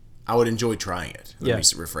it. I would enjoy trying it. Let me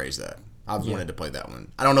rephrase that. I've wanted to play that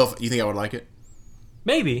one. I don't know if you think I would like it.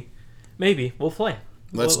 Maybe we'll play.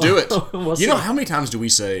 Let's do it. We'll see. How many times do we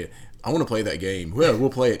say, I want to play that game? Well, we'll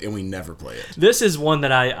play it, and we never play it. This is one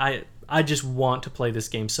that I just want to play this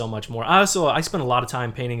game so much more. I spent a lot of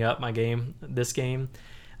time painting up this game.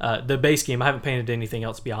 The base game, I haven't painted anything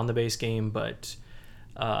else beyond the base game, but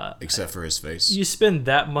except for his face. you spend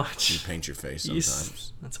that much. You paint your face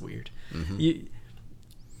sometimes. That's weird.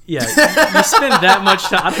 You spend that much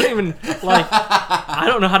time. I don't even I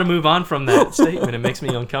don't know how to move on from that statement. It makes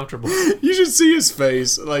me uncomfortable. You should see his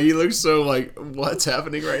face. Like, he looks so like, what's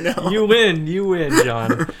happening right now? You win,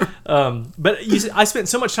 John. But I spent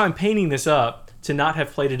so much time painting this up to not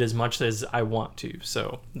have played it as much as I want to.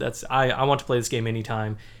 So I want to play this game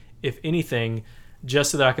anytime, if anything,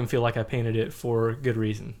 just so that I can feel like I painted it for good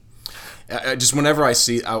reason. Just whenever I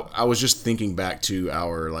see, I was just thinking back to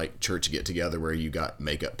our like church get together where you got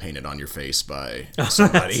makeup painted on your face by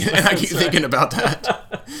somebody, and I keep thinking about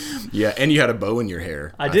that. Yeah, and you had a bow in your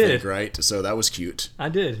hair. I did, think, right? So that was cute. I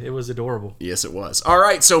did. It was adorable. Yes, it was. All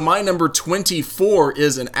right, so my number 24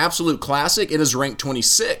 is an absolute classic. It is ranked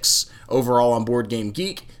 26 overall on Board Game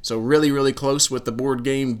Geek. So really, really close with the Board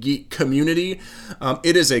Game Geek community.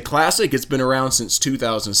 It is a classic. It's been around since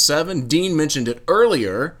 2007. Dean mentioned it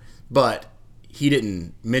earlier, but he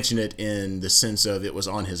didn't mention it in the sense of it was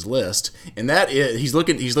on his list. And that is, he's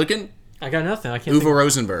looking. I got nothing. I can't. Uwe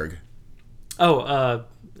Rosenberg. Oh,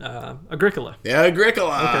 Agricola. Yeah,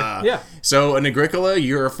 Agricola. Okay. Yeah. So an Agricola,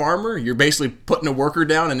 you're a farmer. You're basically putting a worker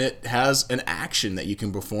down, and it has an action that you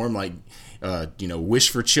can perform, like wish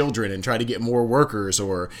for children and try to get more workers,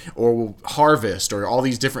 or harvest, or all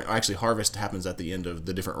these different. Actually, harvest happens at the end of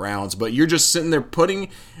the different rounds, but you're just sitting there putting.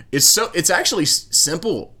 It's actually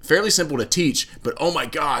simple, fairly simple to teach, but oh my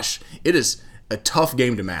gosh, it is a tough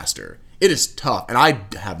game to master. It is tough, and I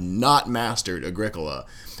have not mastered Agricola.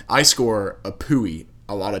 I score a pooey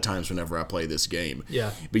a lot of times whenever I play this game.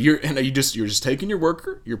 Yeah. But you're just taking your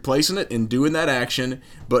worker, you're placing it and doing that action.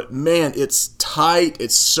 But man, it's tight.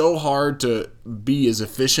 It's so hard to be as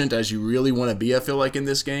efficient as you really want to be, I feel like, in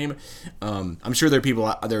this game. I'm sure there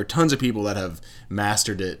are tons of people that have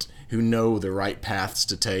mastered it who know the right paths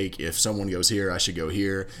to take. If someone goes here, I should go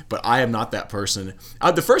here. But I am not that person.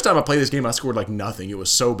 The first time I played this game, I scored like nothing. It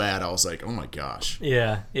was so bad. I was like, oh my gosh.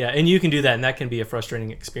 Yeah. And you can do that, and that can be a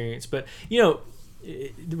frustrating experience. But,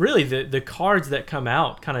 really, the cards that come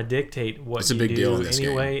out kind of dictate what it's a big deal in this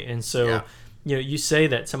anyway. game. And so, you say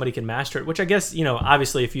that somebody can master it, which I guess,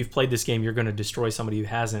 obviously if you've played this game, you're going to destroy somebody who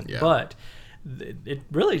hasn't. Yeah. But it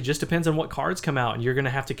really just depends on what cards come out, and you're going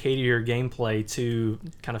to have to cater your gameplay to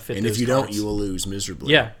kind of fit those cards. And if you don't, you will lose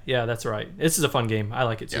miserably. Yeah, that's right. This is a fun game. I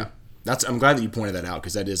like it too. Yeah. I'm glad that you pointed that out,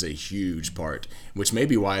 because that is a huge part, which may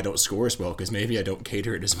be why I don't score as well, because maybe I don't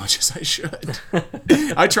cater it as much as I should.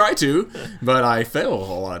 I try to, but I fail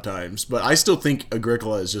a lot of times. But I still think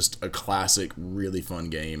Agricola is just a classic, really fun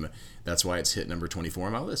game. That's why it's hit number 24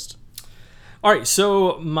 on my list. All right,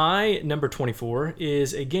 so my number 24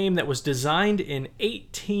 is a game that was designed in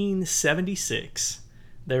 1876.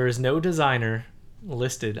 There is no designer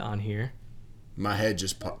listed on here. My head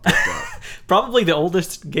just popped up. Probably the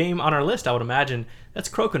oldest game on our list, I would imagine. That's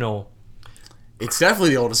Crokinole. It's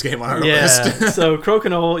definitely the oldest game on our list. So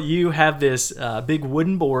Crokinole, you have this big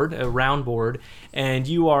wooden board, a round board, and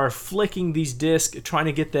you are flicking these discs, trying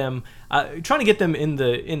to get them in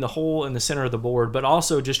the hole in the center of the board, but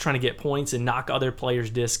also just trying to get points and knock other players'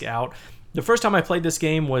 disc out. The first time I played this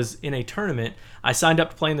game was in a tournament. I signed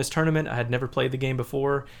up to play in this tournament. I had never played the game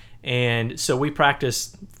before. And so we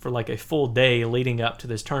practiced for like a full day leading up to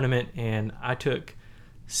this tournament, and I took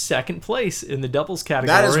second place in the doubles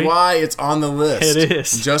category. That is why it's on the list. It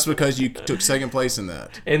is. Just because you took second place in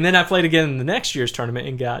that. And then I played again in the next year's tournament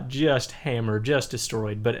and got just hammered, just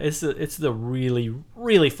destroyed. But it's the really,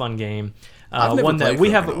 really fun game. One that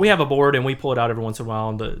we have a board, and we pull it out every once in a while,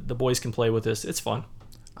 and the boys can play with us. It's fun.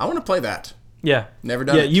 I want to play that. Yeah. Never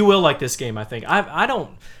done it. Yeah, you will like this game, I think. I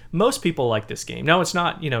don't... Most people like this game. No, it's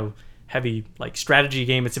not, heavy like strategy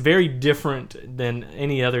game. It's very different than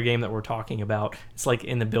any other game that we're talking about. It's like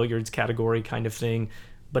in the billiards category kind of thing,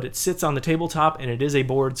 but it sits on the tabletop, and it is a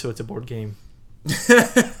board, so it's a board game.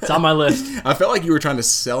 It's on my list. I felt like you were trying to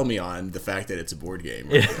sell me on the fact that it's a board game.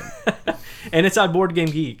 Right? And it's on Board Game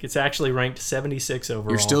Geek. It's actually ranked 76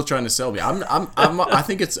 overall. You're still trying to sell me.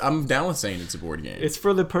 I'm down with saying it's a board game. It's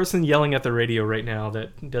for the person yelling at the radio right now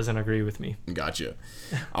that doesn't agree with me. Gotcha.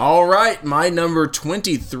 All right, my number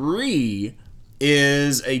 23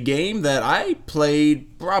 is a game that I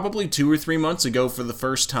played probably 2 or 3 months ago for the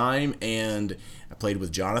first time, and I played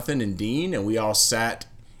with Jonathan and Dean, and we all sat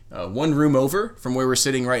one room over from where we're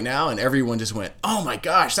sitting right now, and everyone just went, "Oh my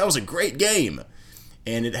gosh, that was a great game!"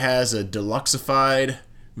 And it has a deluxeified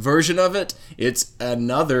version of it. It's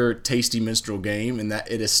another Tasty Minstrel game, and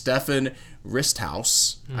that it is Stefan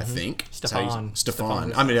Risthaus, I think.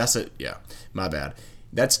 Stefan. I mean, that's it. Yeah, my bad.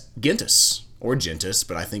 That's Gintis. or Gentis,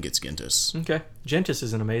 but I think it's Gentis. Okay. Gentis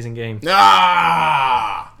is an amazing game.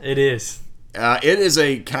 Ah! It is. It is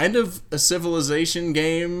a kind of a civilization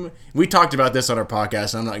game. We talked about this on our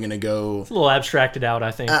podcast. I'm not going to go... It's a little abstracted out,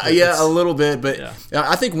 I think. Yeah, a little bit. But yeah.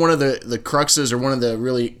 I think one of the cruxes or one of the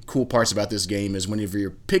really cool parts about this game is whenever you're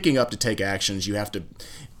picking up to take actions, you have to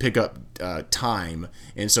pick up time.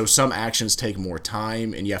 And so some actions take more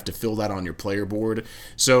time, and you have to fill that on your player board.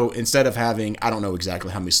 So instead of having... I don't know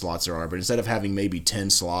exactly how many slots there are, but instead of having maybe 10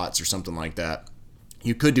 slots or something like that,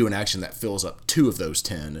 you could do an action that fills up 2 of those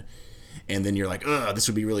 10. And then you're like, this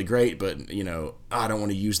would be really great, but, I don't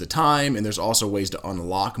want to use the time. And there's also ways to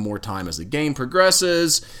unlock more time as the game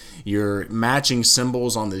progresses. You're matching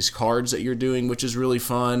symbols on these cards that you're doing, which is really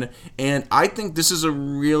fun. And I think this is a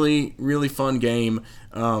really, really fun game.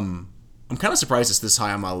 I'm kind of surprised it's this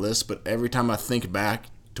high on my list, but every time I think back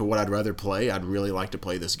to what I'd rather play, I'd really like to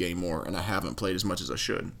play this game more, and I haven't played as much as I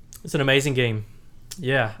should. It's an amazing game.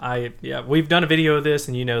 Yeah, we've done a video of this,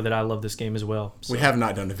 and you know that I love this game as well. So. We have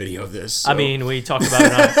not done a video of this. So. I mean, we talked about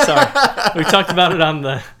it we talked about it on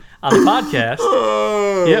the podcast.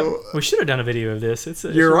 Oh. Yep, we should have done a video of this.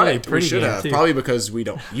 You're really right. Pretty we should have. too. Probably because we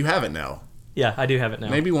don't. You have it now. Yeah, I do have it now.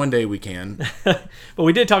 Maybe one day we can. But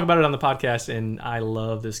we did talk about it on the podcast, and I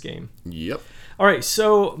love this game. Yep. All right,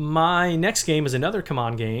 so my next game is another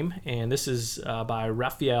Command game, and this is by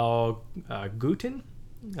Raphael Gulten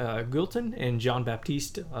and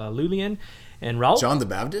Jean-Baptiste Lullian and Raoul. John the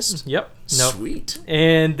Baptist? Yep. Sweet.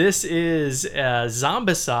 And this is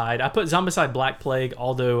Zombicide. I put Zombicide Black Plague,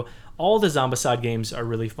 although all the Zombicide games are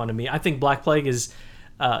really fun to me. I think Black Plague is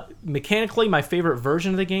mechanically my favorite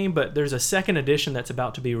version of the game, but there's a second edition that's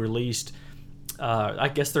about to be released. I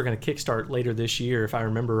guess they're going to kickstart later this year, if I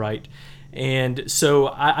remember right. And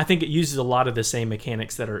so I think it uses a lot of the same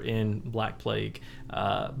mechanics that are in Black Plague,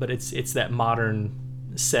 but it's that modern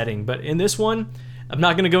setting. But in this one, I'm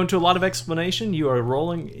not going to go into a lot of explanation. You're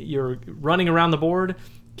running around the board,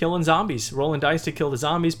 killing zombies, rolling dice to kill the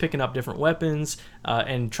zombies, picking up different weapons,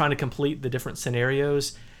 and trying to complete the different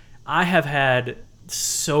scenarios. I have had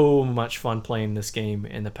so much fun playing this game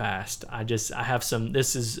in the past. I have some.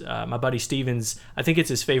 This is my buddy Steven's. I think it's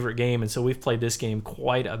his favorite game, and so we've played this game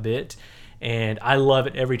quite a bit. And I love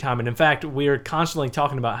it every time. And in fact, we are constantly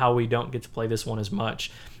talking about how we don't get to play this one as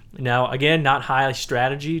much. Now, again, not high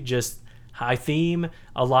strategy, just high theme.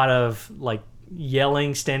 A lot of like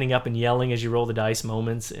yelling, standing up and yelling as you roll the dice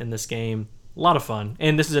moments in this game. A lot of fun.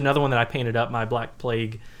 And this is another one that I painted up, my Black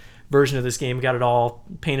Plague version of this game. Got it all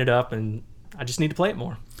painted up, and I just need to play it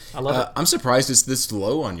more. I love it. I'm surprised it's this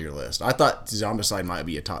low on your list. I thought Zombicide might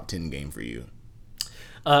be a top 10 game for you.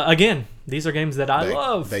 Again, these are games that I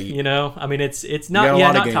love. I mean, it's not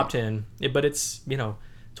not top 10, but it's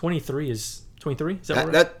 23 is 23. Is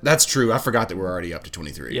that that's true. I forgot that we're already up to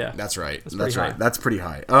 23. Yeah, that's right. That's right. That's pretty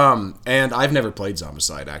high. And I've never played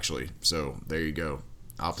Zombicide actually, so there you go.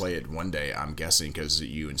 I'll play it one day, I'm guessing, because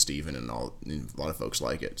you and Steven and a lot of folks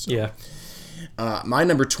like it. So. Yeah. My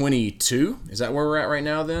number 22, is that where we're at right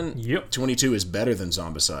now then? Yep. 22 is better than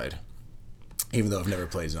Zombicide, even though I've never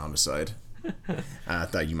played Zombicide. I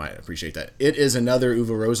thought you might appreciate that. It is another Uwe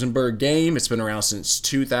Rosenberg game. It's been around since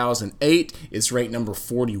 2008. It's ranked number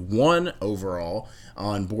 41 overall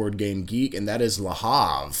on Board Game Geek, and that is Le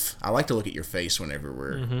Havre. I like to look at your face whenever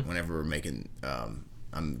we're making.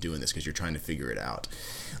 I'm doing this because you're trying to figure it out.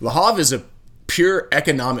 Le Havre is a pure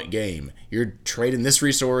economic game. You're trading this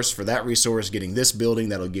resource for that resource, getting this building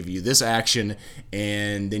that'll give you this action,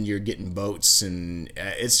 and then you're getting boats, and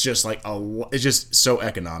it's just like it's just so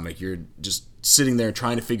economic. You're just sitting there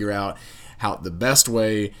trying to figure out how the best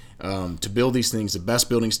way to build these things, the best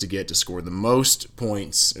buildings to get, to score the most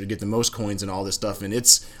points, or get the most coins, and all this stuff. And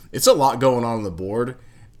it's a lot going on the board.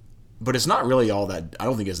 But it's not really all that. I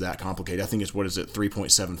don't think it's that complicated. I think it's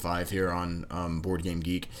 3.75 here on Board Game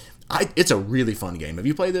Geek. It's a really fun game. Have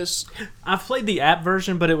you played this? I've played the app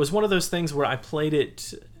version, but it was one of those things where I played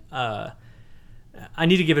it. I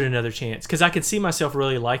need to give it another chance because I could see myself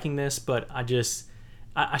really liking this, but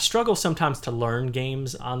I struggle sometimes to learn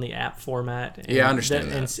games on the app format. And I understand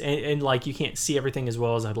that. And like you can't see everything as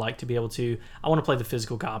well as I'd like to be able to. I want to play the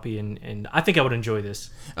physical copy, and I think I would enjoy this.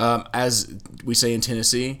 As we say in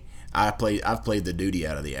Tennessee, I've played the duty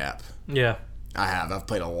out of the app. Yeah. I've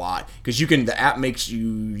played a lot because the app makes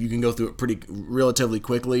you can go through it relatively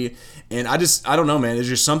quickly, and I don't know, man. There's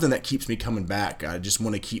just something that keeps me coming back. I just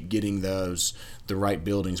want to keep getting the right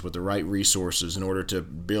buildings with the right resources in order to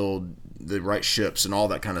build the right ships and all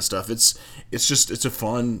that kind of stuff. It's a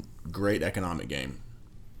fun, great economic game.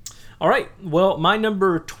 All right. Well, my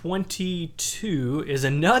number 22 is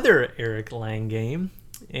another Eric Lang game,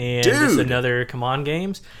 and this is another Command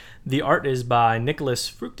Games. The art is by Nicholas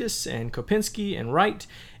Fructus and Kopinski and Wright,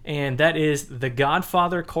 and that is The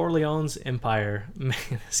Godfather Corleone's Empire. Man,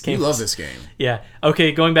 this game. You love this game. Yeah.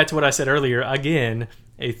 Okay, going back to what I said earlier, again,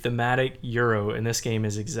 a thematic Euro, and this game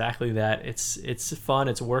is exactly that. It's fun,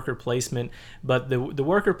 it's worker placement, but the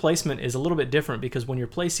worker placement is a little bit different because when you're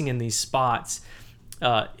placing in these spots,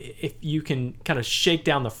 if you can kind of shake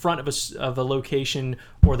down the front of a location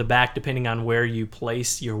or the back, depending on where you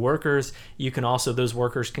place your workers, you can also, those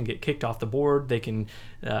workers can get kicked off the board. They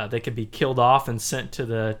could be killed off and sent to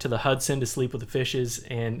the Hudson to sleep with the fishes.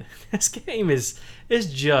 And this game is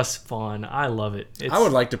just fun. I love it. I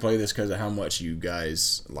would like to play this because of how much you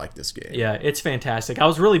guys like this game. Yeah, it's fantastic. I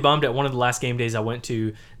was really bummed at one of the last game days I went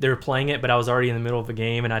to. They were playing it, but I was already in the middle of a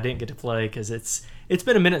game and I didn't get to play because it's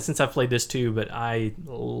been a minute since I've played this too, but I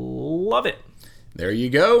love it. There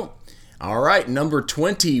you go. All right, number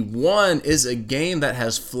 21 is a game that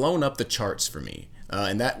has flown up the charts for me,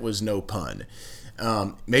 and that was no pun.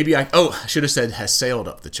 I should have said has sailed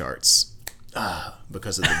up the charts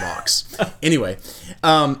because of the box. Anyway,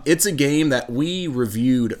 it's a game that we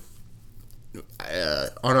reviewed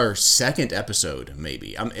on our second episode,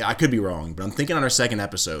 maybe. I could be wrong, but I'm thinking on our second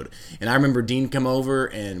episode. And I remember Dean come over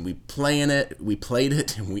and we played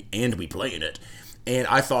it, and we playing it. And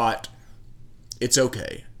I thought, it's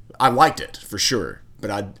okay. I liked it, for sure,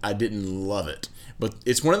 but I didn't love it. But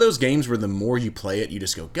it's one of those games where the more you play it, you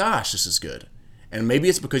just go, gosh, this is good. And maybe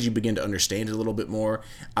it's because you begin to understand it a little bit more.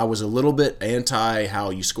 I was a little bit anti how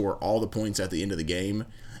you score all the points at the end of the game.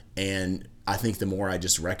 And I think the more I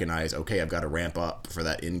just recognize, okay, I've got to ramp up for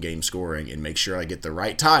that in-game scoring and make sure I get the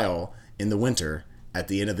right tile in the winter at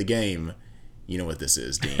the end of the game. You know what this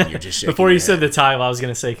is, Dean. You're just shaking Before you your said head. the tile, I was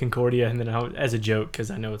going to say Concordia, and then as a joke,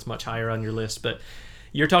 because I know it's much higher on your list, but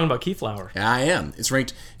you're talking about Keyflower. I am. It's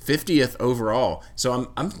ranked 50th overall.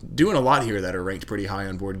 So I'm doing a lot here that are ranked pretty high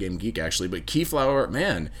on Board Game Geek, actually. But Keyflower,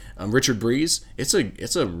 man, Richard Breeze, it's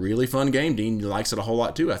a really fun game. Dean likes it a whole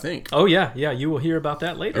lot too, I think. Oh yeah, you will hear about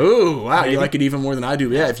that later. Oh wow, Maybe. You like it even more than I do.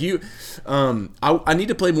 Yeah, if you, I need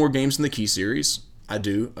to play more games in the Key series. I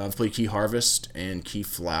do. I've played Key Harvest and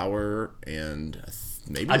Keyflower, and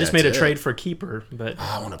maybe I just made a it. trade for Keeper, but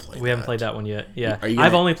I want to play. we haven't played that one yet. Yeah, Are you gonna-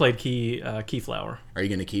 I've only played Keyflower. Are you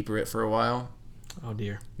going to keeper it for a while? Oh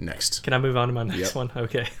dear. Next. Can I move on to my next Yep. one?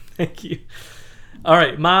 Okay, thank you. All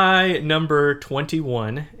right, my number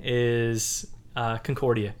 21 is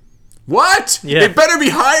Concordia. What? Yeah. It better be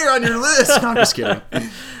higher on your list. No, I'm just kidding.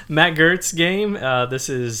 Matt Gertz game. This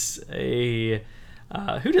is a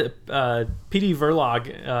PD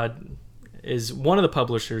Verlag is one of the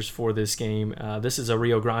publishers for this game. This is a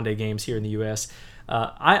Rio Grande Games here in the U.S.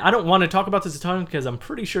 I don't want to talk about this a ton because I'm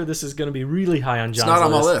pretty sure this is going to be really high on John's list. It's not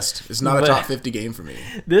on my list. It's not a But top 50 game for me.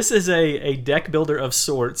 This is a deck builder of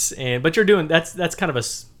sorts, but you're doing that's kind of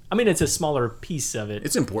it's a smaller piece of it.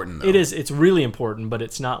 It's important though. It is. It's really important, but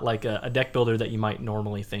it's not like a deck builder that you might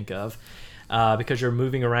normally think of, because you're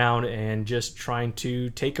moving around and just trying to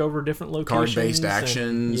take over different locations. Card-based and,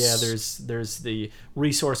 actions. yeah, there's the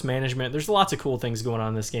resource management. There's lots of cool things going on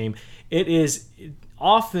in this game. It is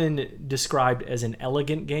often described as an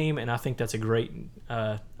elegant game, and I think that's a great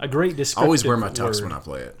descriptive I always wear my tux word. when I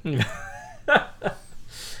play it.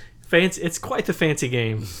 Fancy. It's quite the fancy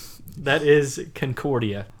game. That is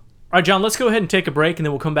Concordia. All right, John, let's go ahead and take a break, and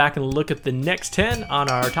then we'll come back and look at the next 10 on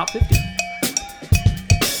our top 50.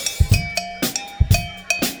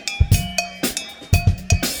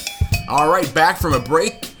 All right, back from a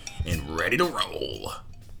break and ready to roll.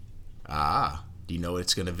 Do you know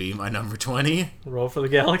what's going to be my number 20? Roll for the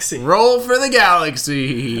Galaxy. Roll for the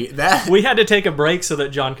Galaxy. That We had to take a break so that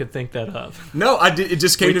John could think that up. No, I did. It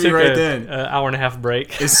just came We to took me right an then. hour and a half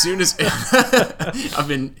break. As soon as I've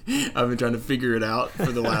been trying to figure it out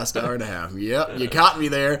for the last hour and a half. Yep, you caught me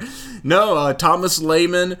there. No, Thomas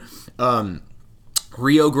Lehman,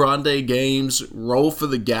 Rio Grande Games, Roll for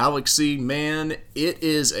the Galaxy. Man, it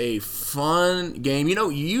is a fun game. You know,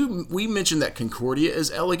 we mentioned that Concordia is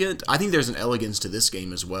elegant. I think there's an elegance to this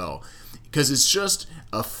game as well, because it's just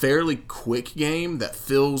a fairly quick game that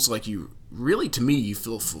feels like you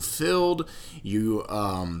feel fulfilled.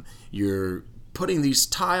 You're putting these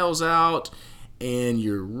tiles out and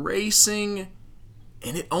you're racing,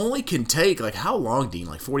 and it only can take, like, how long, Dean?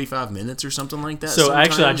 Like 45 minutes or something like that? So actually, I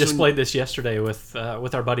sometimes just when- played this yesterday with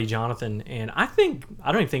our buddy Jonathan, and I don't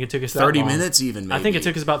even think it took us that 30 long. minutes even, maybe. I think it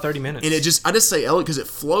took us about 30 minutes. And I just say elegant because it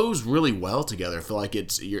flows really well together. I feel like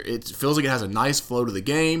it feels like it has a nice flow to the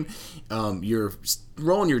game. You're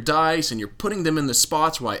rolling your dice and you're putting them in the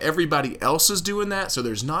spots while everybody else is doing that. So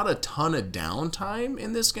there's not a ton of downtime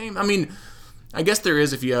in this game. I mean, I guess there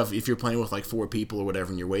is if you're playing with like 4 people or whatever,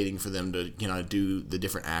 and you're waiting for them to do the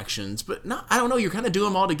different actions. But no, I don't know. You're kind of doing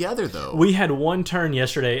them all together though. We had one turn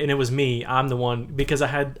yesterday, and it was me. I'm the one because I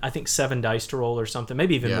had I think 7 dice to roll or something,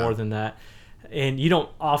 maybe even more than that. And you don't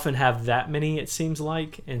often have that many, it seems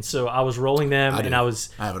like. And so I was rolling them, and I was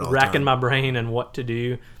racking my brain on what to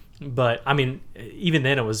do. But I mean, even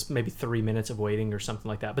then, it was maybe 3 minutes of waiting or something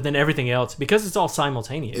like that. But then everything else, because it's all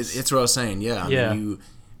simultaneous. It's what I was saying. Yeah.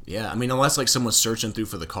 I mean, unless like someone's searching through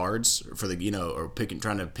for the cards for the or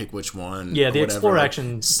trying to pick which one. Yeah, the explore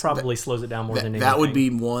action probably slows it down more than anything. That would be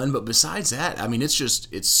one, but besides that, I mean,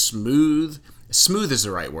 it's smooth. Smooth is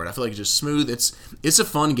the right word. I feel like it's just smooth. It's a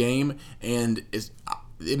fun game, and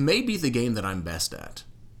it may be the game that I'm best at.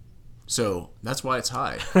 So that's why it's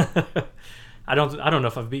high. I don't know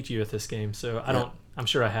if I've beat you at this game, so I'm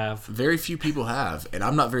sure I have. Very few people have, and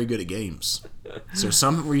I'm not very good at games. So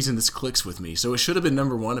some reason this clicks with me. So it should have been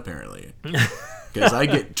number 1 apparently, because I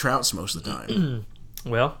get trounced most of the time.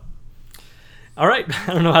 Well, all right.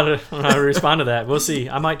 I don't know how to respond to that. We'll see.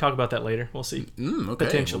 I might talk about that later. We'll see. Okay.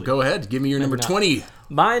 Potentially. Well, go ahead. Give me your number 20.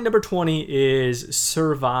 My number 20 is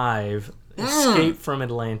Survive. Escape from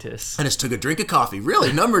Atlantis. I just took a drink of coffee.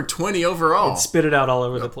 Really? Number 20 overall. And spit it out all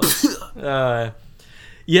over the place.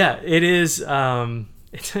 Yeah, it is.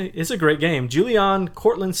 It's a great game. Julian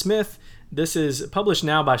Cortland Smith. This is published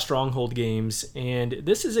now by Stronghold Games, and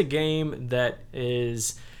this is a game that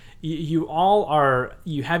is... You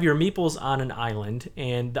have your meeples on an island,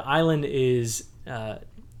 and the island is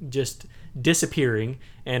just disappearing,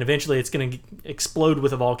 and eventually it's going to explode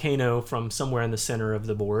with a volcano from somewhere in the center of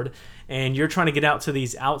the board, and you're trying to get out to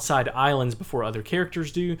these outside islands before other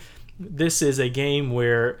characters do. This is a game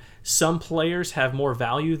where some players have more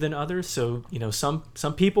value than others, so some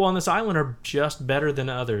people on this island are just better than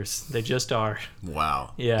others. They just are.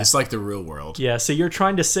 Wow. Yeah. It's like the real world. Yeah, so you're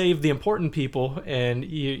trying to save the important people, and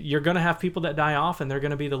you're going to have people that die off, and they're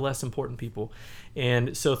going to be the less important people.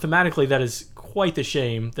 And so thematically, that is quite the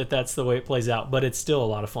shame that that's the way it plays out, but it's still a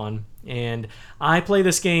lot of fun. And I play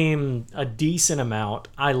this game a decent amount.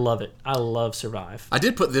 I love it. I love Survive. I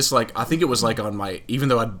did put this, I think it was on my, even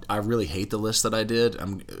though I really hate the list that I did,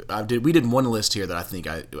 we did one list here that I think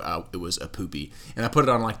it was a poopy, and I put it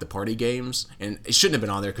on the party games, and it shouldn't have been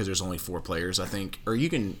on there because there's only 4 players, I think, or you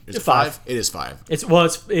can, is it 5? It is 5.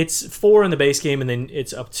 It's 4 in the base game, and then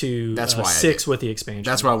it's up to 6 with the expansion.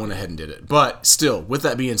 That's why I went ahead and did it. But still, with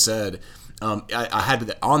that being said, I had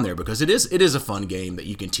it on there because it is a fun game that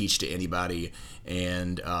you can teach to anybody,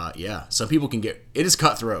 and some people can get it is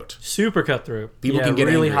cutthroat, super cutthroat. People can get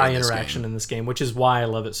really high interaction in this game, which is why I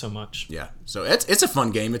love it so much. Yeah, so it's a fun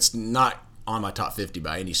game. It's not on my top 50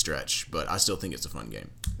 by any stretch, but I still think it's a fun game.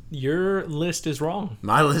 Your list is wrong.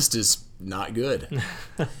 My list is not good.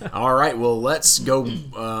 All right, well, let's go.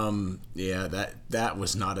 That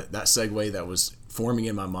was not that segue that was forming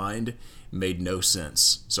in my mind made no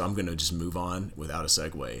sense. So I'm going to just move on without a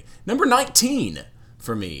segue. Number 19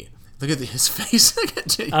 for me. Look at his face.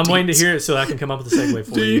 I'm waiting to hear it so I can come up with a segue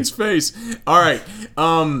for you. Dean's face. All right.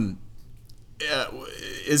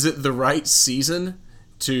 Is it the right season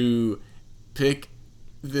to pick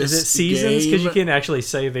this? Is it seasons? Because you can't actually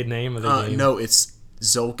say the name of the game. No, it's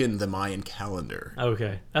Tzolk'in the Mayan Calendar.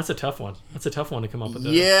 Okay. That's a tough one. That's a tough one to come up with.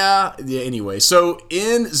 Yeah, anyway. So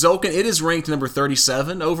in Tzolk'in, it is ranked number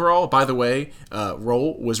 37 overall. By the way,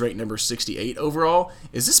 Roll was ranked number 68 overall.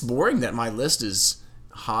 Is this boring that my list is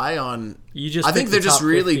high on... I think they're just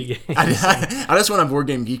really... I just went on Board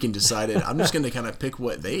Game Geek and decided I'm just going to kind of pick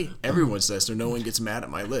what everyone says so no one gets mad at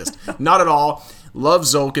my list. Not at all. Love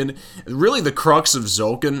Tzolk'in. Really the crux of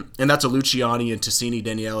Tzolk'in, and that's a Luciani and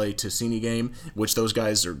Daniele Tassini game, which those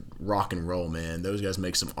guys are rock and roll, man. Those guys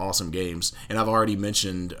make some awesome games. And I've already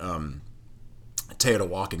mentioned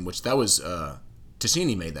Teotihuacan, which that was...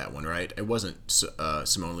 Tassini made that one, right? It wasn't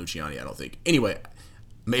Simone Luciani, I don't think. Anyway...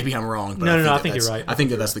 Maybe I'm wrong, but I think you're right. I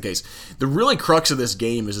think that's the case. The really crux of this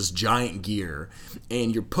game is this giant gear,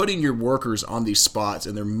 and you're putting your workers on these spots,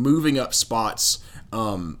 and they're moving up spots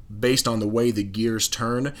based on the way the gears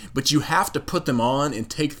turn, but you have to put them on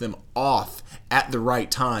and take them off at the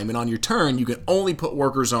right time. And on your turn, you can only put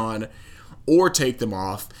workers on or take them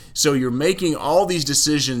off. So you're making all these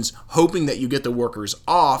decisions hoping that you get the workers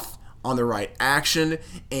off on the right action,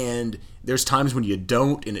 and there's times when you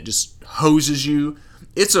don't, and it just hoses you.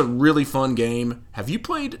 It's a really fun game. Have you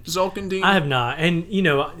played Tzolk'in, Dean? I have not. And,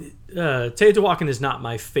 Teotihuacan is not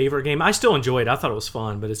my favorite game. I still enjoy it. I thought it was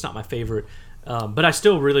fun, but it's not my favorite. But I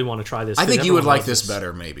still really want to try this. I think you would like this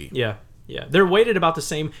better, maybe. Yeah. Yeah, they're weighted about the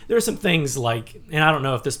same. There are some things like, and I don't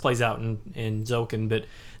know if this plays out in Tzolk'in, but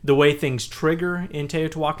the way things trigger in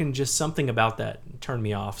Teotihuacan, just something about that turned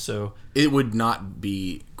me off. So it would not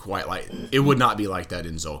be it would not be like that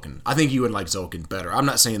in Tzolk'in. I think you would like Tzolk'in better. I'm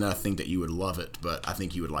not saying that I think that you would love it, but I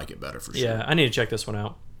think you would like it better for sure. Yeah, I need to check this one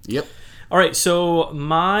out. Yep. All right, so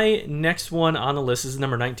my next one on the list is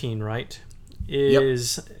number 19, right?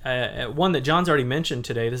 Is one that John's already mentioned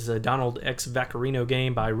today. This is a Donald X. Vaccarino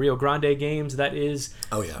game by Rio Grande Games. That is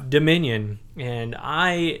Dominion. And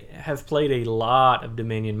I have played a lot of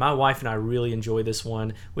Dominion. My wife and I really enjoy this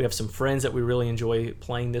one. We have some friends that we really enjoy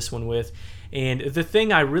playing this one with. And the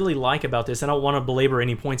thing I really like about this, I don't want to belabor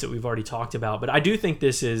any points that we've already talked about, but I do think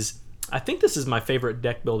this is my favorite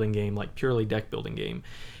deck building game, like purely deck building game.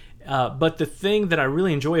 But the thing that I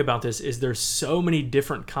really enjoy about this is there's so many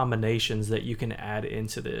different combinations that you can add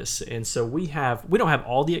into this. And so we don't have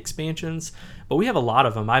all the expansions, but we have a lot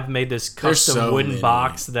of them. I've made this custom wooden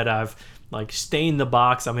box that I've like stained the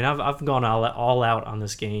box. I mean, I've gone all out on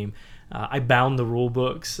this game. I bound the rule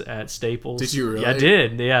books at Staples. Did you really? Yeah, I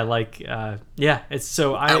did. Yeah, it's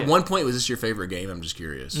so. At one point, was this your favorite game? I'm just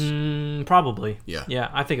curious. Probably. Yeah. Yeah,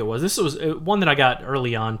 I think it was. This was one that I got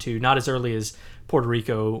early on too. Not as early as Puerto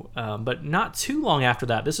Rico, but not too long after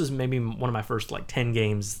that. This was maybe one of my first like 10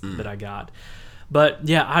 games that I got. But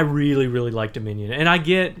yeah, I really, really like Dominion. And I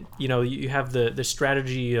get, you have the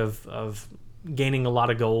strategy of gaining a lot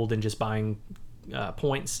of gold and just buying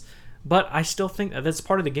points. But I still think that's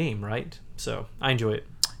part of the game, right? So I enjoy it.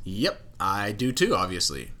 Yep, I do too,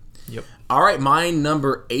 obviously. Yep. All right, my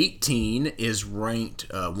number 18 is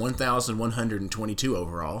ranked 1,122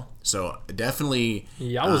 overall. So definitely,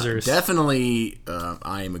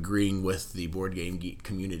 I am agreeing with the Board Game Geek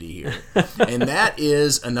community here. And that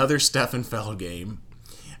is another Stefan Feld game.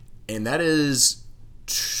 And that is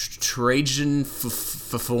Trajan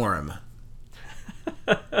Forum.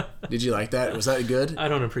 Did you like that? Was that good? I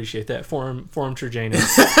don't appreciate that. Forum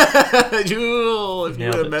Trajanus. Jewel, if you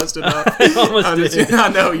would have messed it up. Did. I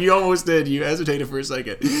know, you almost did. You hesitated for a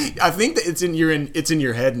second. I think that it's in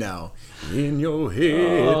your head now. In your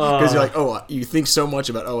head. Because you're like, you think so much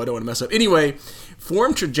about, I don't want to mess up. Anyway,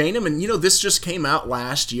 Forum Trajanum, and this just came out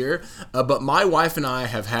last year, but my wife and I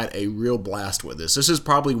have had a real blast with this. This is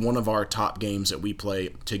probably one of our top games that we play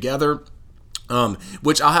together.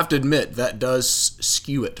 Which I'll have to admit, that does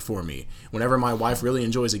skew it for me. Whenever my wife really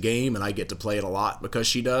enjoys a game and I get to play it a lot because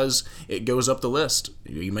she does, it goes up the list.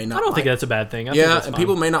 You may not. I don't think that's a bad thing. I think that's and fine.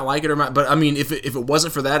 People may not like it or not, but I mean, if it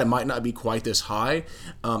wasn't for that, it might not be quite this high.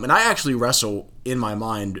 And I actually wrestle in my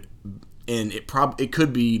mind, and it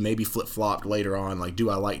could be maybe flip flopped later on. Like, do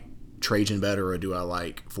I like Trajan better or do I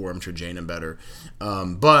like Forum Trajanum better?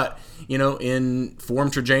 But in Forum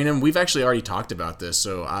Trajanum, we've actually already talked about this,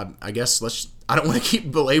 so I guess I don't want to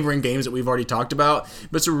keep belaboring games that we've already talked about,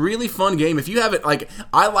 but it's a really fun game. If you haven't,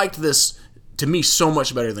 I liked this, to me, so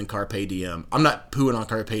much better than Carpe Diem. I'm not pooing on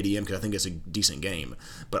Carpe Diem because I think it's a decent game,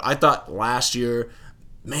 but I thought last year,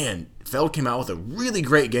 man, Feld came out with a really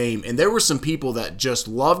great game, and there were some people that just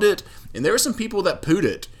loved it, and there were some people that pooed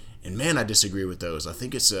it, and man, I disagree with those. I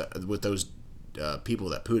think it's with those people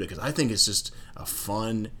that pooed it, because I think it's just a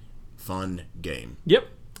fun game. Yep,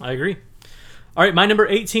 I agree. All right, my number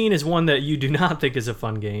 18 is one that you do not think is a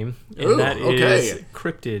fun game, and that is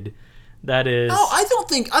Cryptid. That is. Oh, I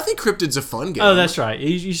think Cryptid's a fun game. Oh, that's right.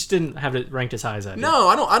 You just didn't have it ranked as high as I did. No,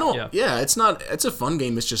 I don't. Yeah, it's not. It's a fun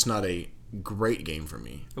game. It's just not a great game for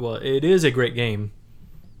me. Well, it is a great game.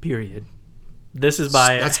 Period. This is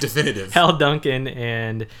by that's definitive. Hal Duncan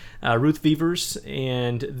and Ruth Beavers,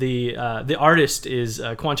 and the artist is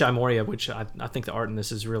Kwanchai Moria, which I think the art in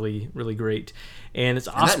this is really, really great. And it's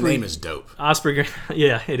Osprey. And that name is dope. Osprey,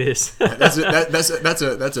 yeah, it is. that's a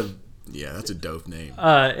dope name.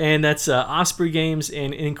 And that's Osprey Games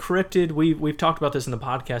and Encrypted. We've talked about this in the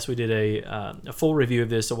podcast. We did a full review of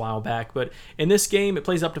this a while back. But in this game, it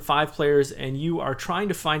plays up to 5 players, and you are trying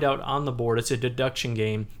to find out on the board. It's a deduction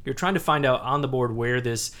game. You're trying to find out on the board where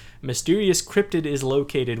this mysterious cryptid is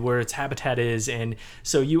located, where its habitat is, and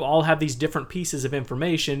so you all have these different pieces of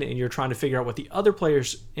information, and you're trying to figure out what the other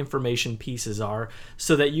player's information pieces are,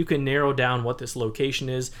 so that you can narrow down what this location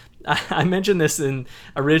is. I mentioned this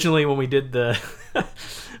originally when we did the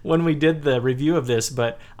review of this,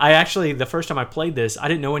 but I actually, the first time I played this, I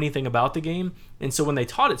didn't know anything about the game, and so when they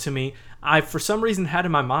taught it to me, I for some reason had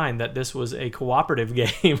in my mind that this was a cooperative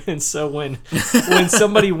game, and so when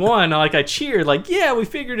somebody won, I cheered, yeah, we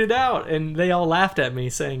figured it out, and they all laughed at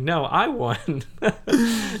me saying, no, I won.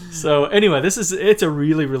 So anyway, it's a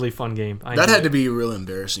really, really fun game. That had to be a real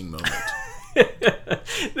embarrassing moment.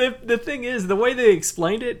 The thing is, the way they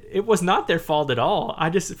explained it, it was not their fault at all. I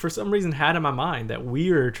just, for some reason, had in my mind that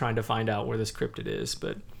we're trying to find out where this cryptid is,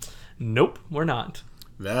 but nope, we're not.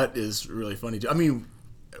 That is really funny. I mean,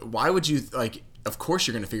 why would you, like, of course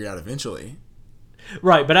you're going to figure it out eventually.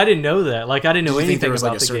 Right, but I didn't know that. Like, I didn't know anything there was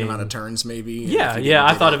about like a the certain game. amount of turns, maybe? Yeah.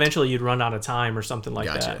 I thought eventually you'd run out of time or something like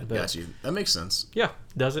that. But Got you. That makes sense. yeah,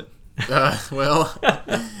 does it? Well,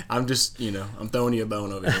 I'm just, I'm throwing you a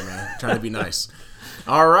bone over here, man. Trying to be nice.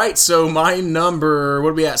 All right, so my number, what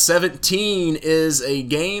are we at? 17 is a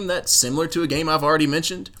game that's similar to a game I've already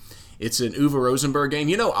mentioned. It's an Uwe Rosenberg game.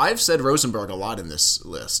 I've said Rosenberg a lot in this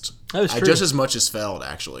list. That is true. Just as much as Feld,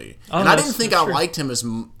 actually. Oh, and I didn't think I liked him as...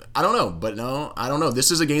 I don't know. This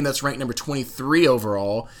is a game that's ranked number 23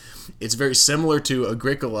 overall. It's very similar to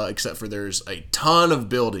Agricola, except for there's a ton of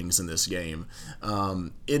buildings in this game.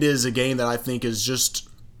 It is a game that I think is just...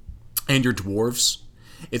 And your dwarves.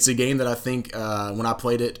 It's a game that I think when I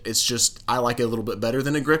played it, it's just... I like it a little bit better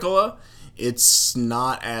than Agricola. It's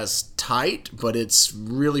not as tight, but it's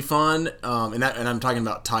really fun. And I'm talking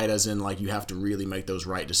about tight as in, like, you have to really make those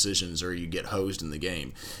right decisions or you get hosed in the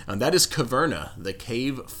game. That is Caverna, the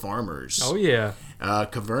Cave Farmers. Oh, yeah.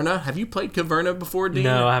 Caverna. Have you played Caverna before, Dean?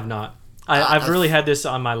 No, I have not. I've really had this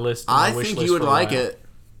on my list. I think you would like it.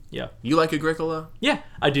 Yeah. You like Agricola? Yeah,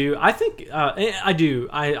 I do. I think I do.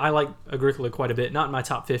 I like Agricola quite a bit. Not in my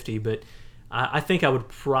top 50, but I think I would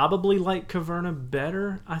probably like Caverna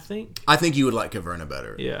better, I think. I think you would like Caverna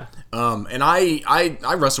better. Yeah. And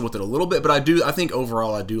I wrestle with it a little bit, but I think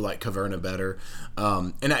overall I do like Caverna better.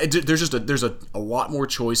 There's a lot more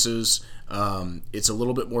choices. It's a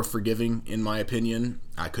little bit more forgiving, in my opinion.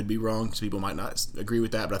 I could be wrong, because people might not agree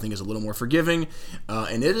with that, but I think it's a little more forgiving.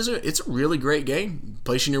 And it's a really great game.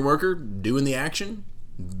 Placing your worker, doing the action,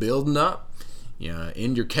 building up,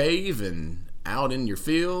 in your cave and out in your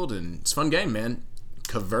field, and it's a fun game, man.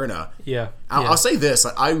 Caverna. Yeah. I'll say this: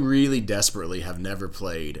 I really desperately have never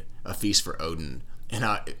played a Feast for Odin, and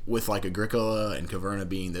with like Agricola and Caverna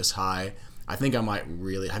being this high, I think I might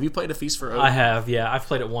really. Have you played a Feast for Odin? I have. Yeah, I've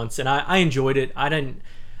played it once, and I enjoyed it. I didn't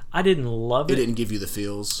love it. It didn't give you the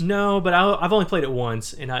feels. No, but I've only played it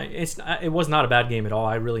once, and it was not a bad game at all.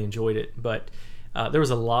 I really enjoyed it, but there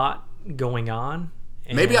was a lot going on.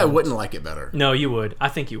 Maybe I wouldn't like it better. No, you would. I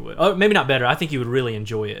think you would. Oh, maybe not better. I think you would really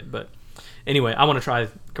enjoy it. But anyway, I want to try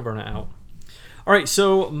Caverna out. All right,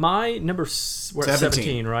 so my we're at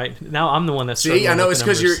 17, right? Now I'm the one that's... See, I know it's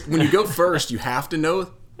because when you go first, you have to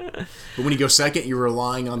know. But when you go second, you're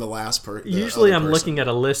relying on the last person. Usually I'm looking at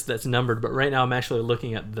a list that's numbered, but right now I'm actually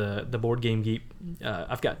looking at the Board Game Geek.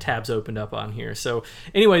 I've got tabs opened up on here. So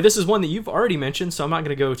anyway, this is one that you've already mentioned, so I'm not going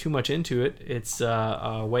to go too much into it. It's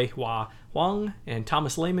Wei Hua Huang and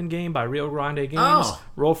Thomas Lehman game by Rio Grande Games.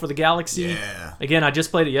 Roll for the Galaxy. Yeah. Again, I just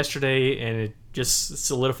played it yesterday, and it just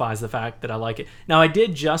solidifies the fact that I like it. Now, I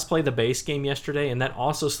did just play the base game yesterday, and that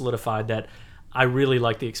also solidified that I really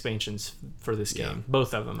like the expansions for this game.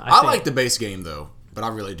 Both of them. I like the base game, though, but I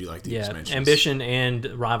really do like the expansions. Ambition and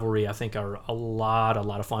Rivalry, I think, are a lot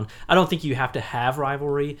of fun. I don't think you have to have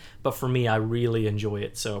Rivalry, but for me, I really enjoy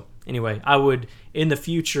it. So anyway, I would, in the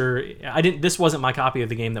future, this wasn't my copy of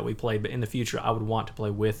the game that we played, but in the future, I would want to play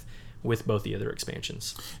with both the other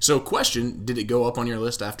expansions. So, question: did it go up on your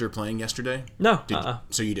list after playing yesterday? No.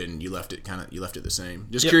 So you didn't. You left it the same.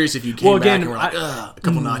 Just curious if you came back and were like, a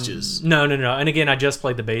couple notches. No. And again, I just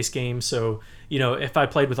played the base game, so if I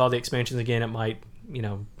played with all the expansions again, it might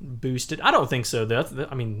boost it. I don't think so.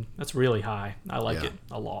 That's really high. I like it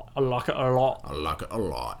a lot. I like it a lot. I like it a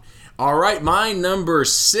lot. All right, my number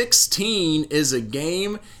 16 is a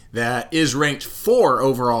game that is ranked 4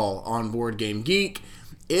 overall on Board Game Geek.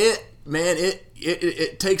 It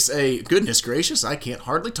takes a, goodness gracious, I can't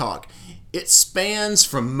hardly talk. It spans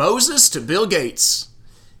from Moses to Bill Gates.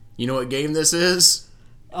 You know what game this is?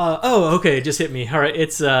 Okay, it just hit me. All right,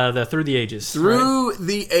 it's the Through the Ages. Through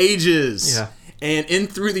the Ages. Yeah. And in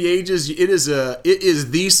Through the Ages, it is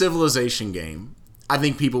the civilization game. I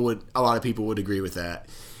think a lot of people would agree with that.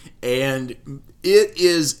 And it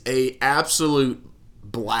is a absolute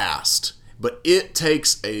blast. But it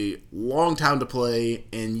takes a long time to play,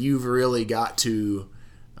 and you've really got to,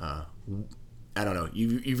 I don't know,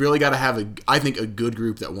 you've really got to have a good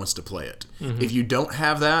group that wants to play it. Mm-hmm. If you don't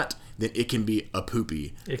have that, then it can be a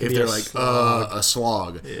poopy. If they're like a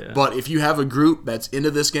slog. Yeah. But if you have a group that's into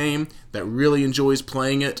this game, that really enjoys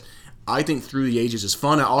playing it, I think Through the Ages is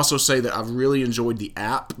fun. I also say that I've really enjoyed the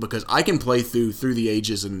app, because I can play through the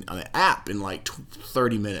Ages on an app in like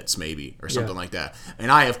 30 minutes maybe, or something like that.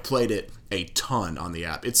 And I have played it a ton on the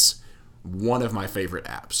app. It's one of my favorite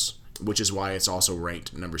apps. which is why it's also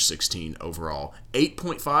ranked number 16 overall.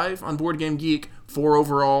 8.5 on Board Game Geek, 4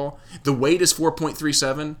 overall. The weight is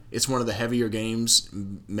 4.37. It's one of the heavier games,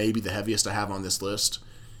 maybe the heaviest I have on this list.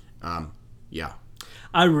 Yeah.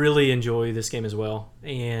 I really enjoy this game as well,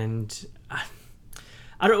 and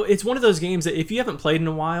I don't. It's one of those games that if you haven't played in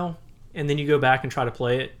a while, and then you go back and try to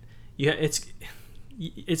play it,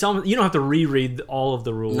 it's almost, you don't have to reread all of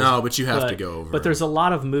the rules. No, but you have to go over. But there's a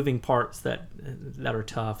lot of moving parts that are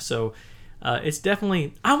tough. So it's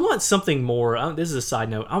definitely. I want something more. This is a side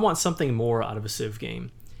note. I want something more out of a Civ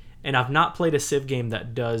game, and I've not played a Civ game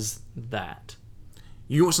that does that.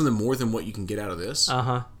 You want something more than what you can get out of this?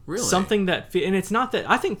 Really? Something that, and it's not that.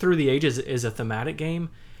 I think Through the Ages is a thematic game,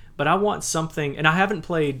 but I want something. And I haven't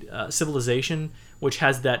played Civilization, which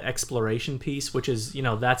has that exploration piece, which is,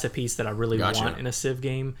 that's a piece that I really want in a Civ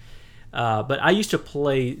game. But I used to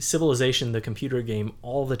play Civilization, the computer game,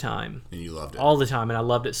 all the time. And you loved it. All the time, and I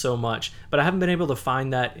loved it so much. But I haven't been able to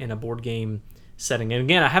find that in a board game setting. And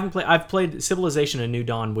again, I've played Civilization: A New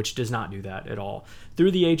Dawn, which does not do that at all.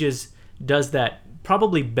 Through the Ages does that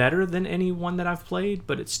probably better than any one that I've played,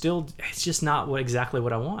 but it's just not exactly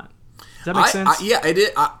what I want. Does that make sense? Yeah, it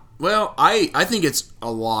did. I think it's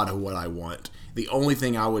a lot of what I want. The only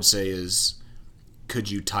thing I would say is,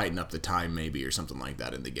 could you tighten up the time maybe or something like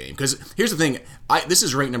that in the game? Because here's the thing, this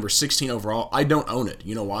is ranked number 16 overall. I don't own it.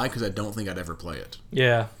 You know why? Because I don't think I'd ever play it.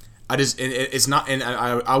 Yeah. It's not, and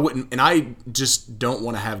I wouldn't, and I just don't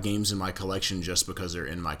want to have games in my collection just because they're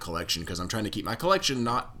in my collection, because I'm trying to keep my collection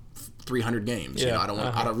not 300 games. Yeah.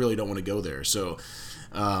 I really don't want to go there. So,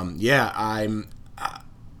 I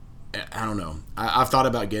don't know. I've thought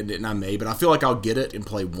about getting it, and I may, but I feel like I'll get it and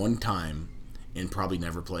play one time and probably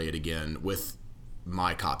never play it again with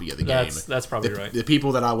my copy of the game. That's probably right. The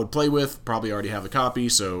people that I would play with probably already have a copy,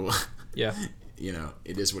 so yeah,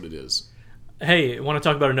 it is what it is. Hey, want to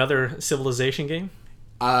talk about another Civilization game?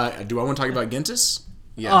 Do I want to talk about Gentis?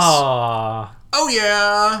 Yes. Aww. Oh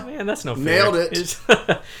yeah. Man, that's no fair. Nailed it.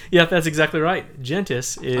 Yeah, that's exactly right.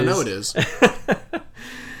 Gentis is. I know it is.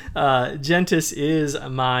 Gentis is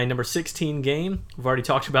my number 16 game. We've already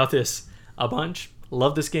talked about this a bunch.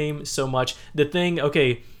 Love this game so much. The thing,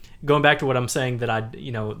 going back to what I'm saying, that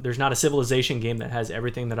there's not a Civilization game that has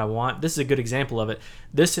everything that I want. This is a good example of it.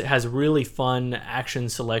 This has really fun action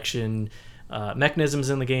selection mechanisms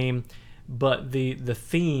in the game, but the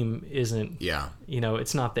theme isn't. Yeah.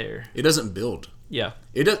 It's not there. It doesn't build. Yeah.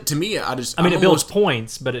 It does, to me. It builds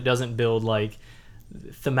points, but it doesn't build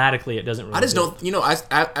thematically. It doesn't really. I just build.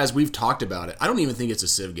 don't. As we've talked about it, I don't even think it's a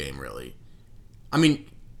Civ game, really. I mean,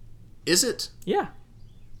 is it? Yeah.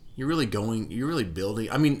 You're really building.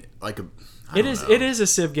 I mean, It is a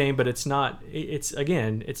Civ game, but it's not.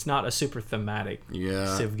 It's not a super thematic.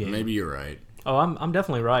 Yeah. Civ game. Maybe you're right. Oh, I'm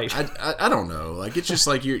definitely right. I don't know. It's just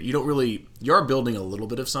you don't really. You are building a little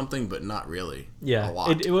bit of something, but not really. Yeah. A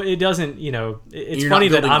lot. It doesn't. It's You're funny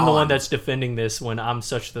that I'm the on. one that's defending this when I'm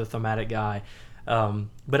such the thematic guy.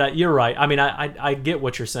 But you're right. I mean, I get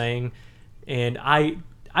what you're saying, and I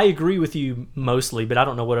agree with you mostly, but I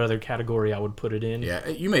don't know what other category I would put it in. Yeah,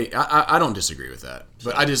 you may. I don't disagree with that,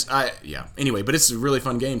 but yeah. Anyway, but it's a really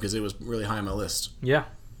fun game because it was really high on my list. Yeah.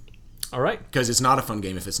 All right. Because it's not a fun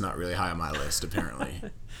game if it's not really high on my list, apparently.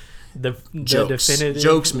 the definitive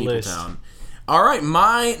Jokes, list. Meepletown. All right,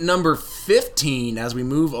 my number 15 as we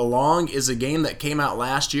move along is a game that came out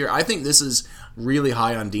last year. I think this is really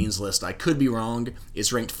high on Dean's list. I could be wrong.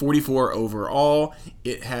 It's ranked 44 overall.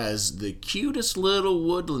 It has the cutest little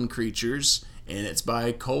woodland creatures, and it's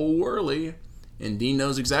by Cole Worley. And Dean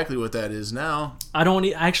knows exactly what that is now. I don't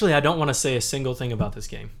want to say a single thing about this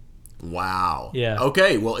game. Wow. Yeah.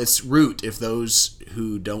 Okay, well, it's Root, if those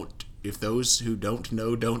who don't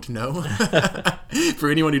know, don't know. For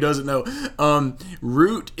anyone who doesn't know,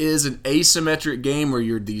 Root is an asymmetric game where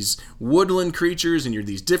you're these woodland creatures and you're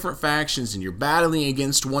these different factions and you're battling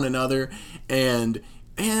against one another, and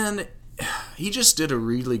he just did a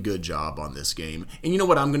really good job on this game. And you know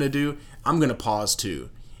what I'm going to do? I'm going to pause too,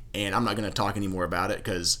 and I'm not going to talk anymore about it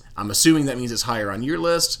because I'm assuming that means it's higher on your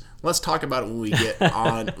list. Let's talk about it when we get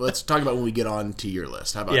on. Let's talk about when we get on to your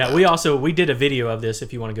list. How about that? Yeah, we did a video of this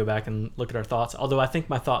if you want to go back and look at our thoughts. Although I think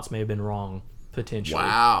my thoughts may have been wrong potentially.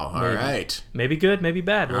 Wow. All right. Maybe good, maybe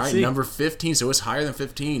bad. Let's see. Number 15. So it's higher than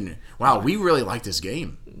 15. Wow, we really like this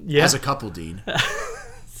game. Yeah. As a couple, Dean.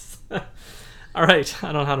 All right.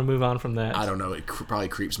 I don't know how to move on from that. I don't know. It probably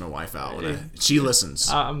creeps my wife out when she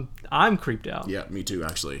listens. I'm creeped out. Yeah, me too,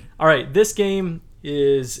 actually. All right. This game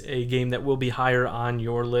is a game that will be higher on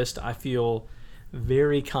your list. I feel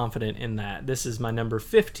very confident in that. This is my number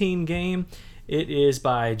 15 game. It is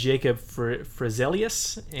by Jacob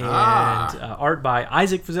Frazelius and art by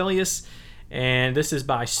Isaac Frazelius. And this is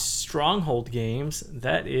by Stronghold Games.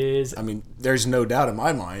 That is... I mean, there's no doubt in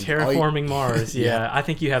my mind. Terraforming Mars. Yeah, I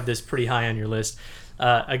think you have this pretty high on your list.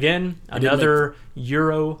 Again, another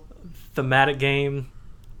Euro thematic game.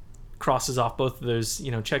 Crosses off both of those,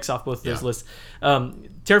 checks off both of those lists.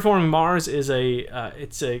 Terraforming Mars is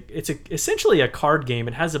it's essentially a card game.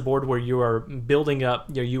 It has a board where you are building up,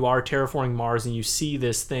 you are terraforming Mars, and you see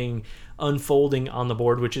this thing unfolding on the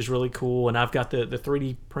board, which is really cool. And I've got the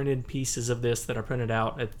 3D printed pieces of this that I printed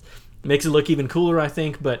out. It makes it look even cooler, I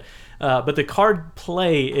think. But the card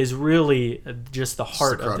play is really just the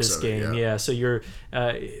heart of this game. Yeah. So you're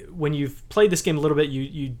when you've played this game a little bit,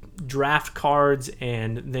 you draft cards,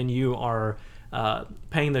 and then you are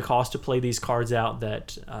paying the cost to play these cards out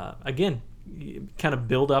that again kind of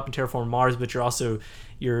build up and terraform Mars, but you're also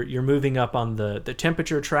you're moving up on the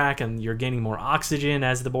temperature track, and you're gaining more oxygen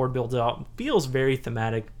as the board builds out. Feels very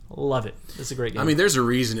thematic. Love it. It's a great game. I mean, there's a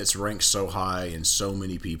reason it's ranked so high, and so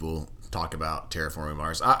many people talk about Terraforming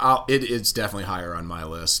Mars. It's definitely higher on my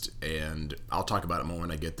list, and I'll talk about it more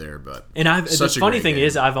when I get there. But the funny thing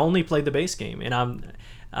is, I've only played the base game, and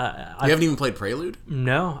you haven't even played Prelude?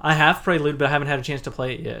 No, I have Prelude, but I haven't had a chance to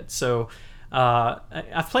play it yet. So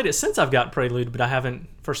I've played it since I've got Prelude, but I haven't.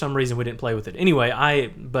 For some reason, we didn't play with it. Anyway,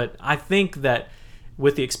 I think that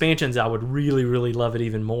with the expansions, I would really, really love it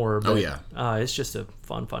even more. But, it's just a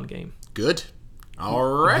fun game. Good. All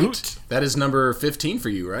right. That is number 15 for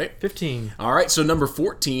you, right? 15. All right. So number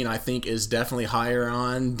 14, I think, is definitely higher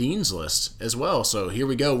on Dean's list as well. So here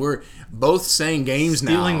we go. We're both saying games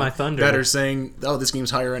now. Stealing my thunder. That are saying, oh, this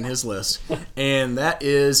game's higher on his list. And that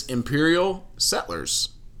is Imperial Settlers.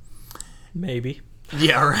 Maybe.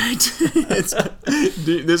 Yeah, right.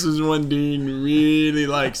 This is one Dean really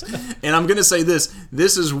likes. And I'm going to say this.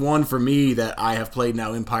 This is one for me that I have played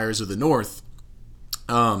now, Empires of the North.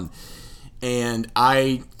 And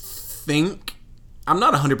I think, I'm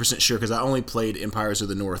not 100% sure because I only played Empires of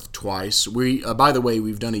the North twice. By the way,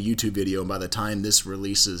 we've done a YouTube video, and by the time this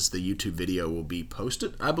releases, the YouTube video will be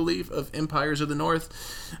posted, I believe, of Empires of the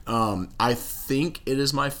North. I think it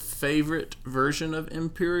is my favorite version of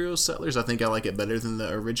Imperial Settlers. I think I like it better than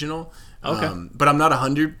the original. Okay. But I'm not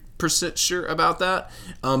 100% sure about that.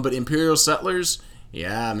 But Imperial Settlers,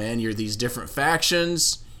 yeah, man, you're these different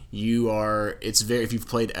factions. If you've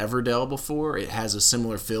played Everdell before, it has a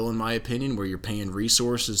similar feel in my opinion, where you're paying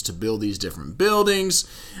resources to build these different buildings.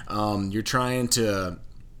 You're trying to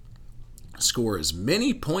score as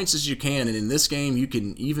many points as you can, and in this game you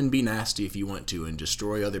can even be nasty if you want to and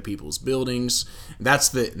destroy other people's buildings.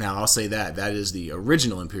 Now I'll say that is the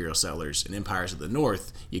original Imperial Settlers. In Empires of the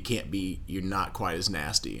North, you're not quite as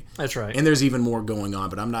nasty. That's right. And there's even more going on,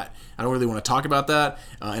 but I don't really want to talk about that,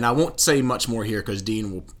 and I won't say much more here because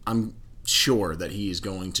I'm sure that he is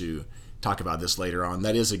going to talk about this later on.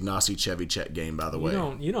 That is Ignacy Trzewiczek game, by the way.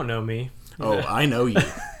 You don't know me. Oh, I know you.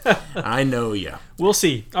 I know you. We'll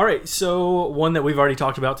see. All right, so one that we've already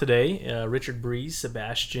talked about today, Richard Breeze,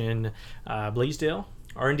 Sebastian Bleasdale,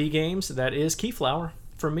 R&D Games. That is Keyflower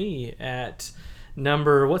for me at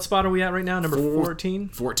number... What spot are we at right now? Number 14?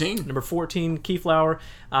 14. Number 14, Keyflower.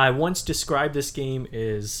 I once described this game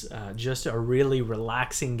as just a really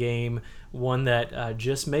relaxing game, one that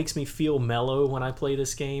just makes me feel mellow when I play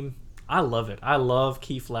this game. I love it. I love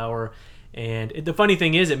Keyflower. And the funny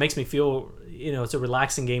thing is, it makes me feel, it's a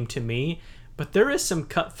relaxing game to me, but there is some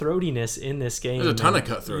cutthroatiness in this game. There's a ton of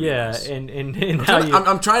cutthroatiness.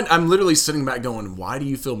 Yeah, I'm literally sitting back going, why do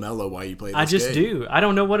you feel mellow while you play this game? I just do. I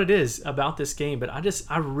don't know what it is about this game, but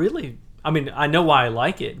I know why I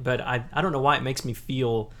like it, but I don't know why it makes me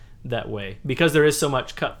feel that way, because there is so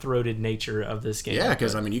much cutthroated nature of this game. Yeah,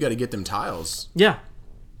 because, you got to get them tiles. Yeah.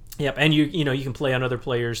 Yep, and you can play on other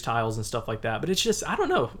players' tiles and stuff like that. But it's just, I don't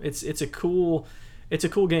know, it's a cool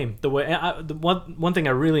game. The way the one thing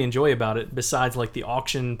I really enjoy about it, besides like the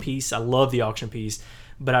auction piece, I love the auction piece,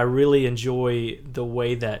 but I really enjoy the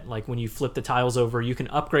way that like when you flip the tiles over, you can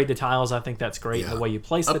upgrade the tiles. I think that's great. Yeah. The way you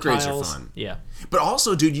place Upgrades the tiles. Are fun. Yeah, but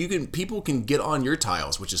also, dude, people can get on your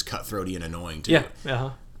tiles, which is cutthroaty and annoying too.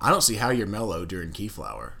 Yeah. I don't see how you're mellow during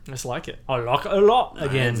Keyflower. I just like it. I like it a lot.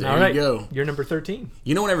 Again, all right. You go. You're number 13.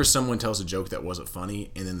 Whenever someone tells a joke that wasn't funny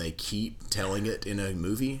and then they keep telling it in a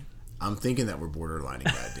movie, I'm thinking that we're borderlining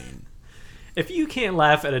that, Dean. If you can't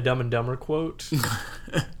laugh at a Dumb and Dumber quote,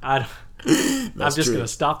 I'm just going to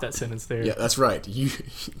stop that sentence there. Yeah, that's right.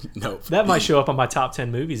 No. That might show up on my top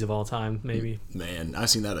 10 movies of all time, maybe. Man, I've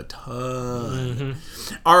seen that a ton.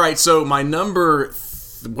 Mm-hmm. All right, so my number,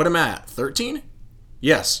 what am I at, 13?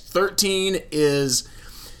 Yes, 13 is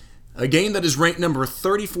A game that is ranked number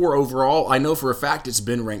 34 overall. I know for a fact it's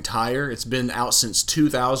been ranked higher. It's been out since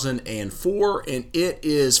 2004, and it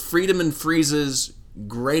is Freedom and Freeze's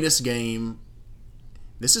greatest game.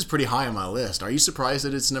 This is pretty high on my list. Are you surprised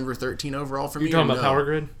that it's number 13 overall for me? You're talking about Power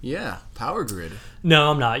Grid? Yeah, Power Grid.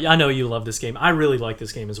 No, I'm not. I know you love this game. I really like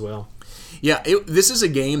this game as well. Yeah, this is a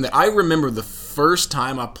game that I remember the first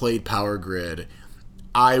time I played Power Grid,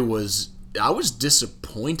 I was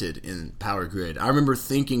disappointed in Power Grid. I remember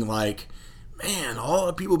thinking like, man, all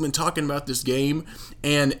the people have been talking about this game,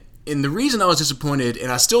 and the reason I was disappointed,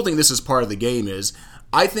 and I still think this is part of the game, is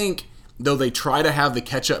I think though they try to have the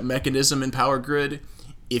catch-up mechanism in Power Grid,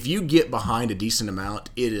 if you get behind a decent amount,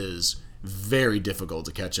 it is very difficult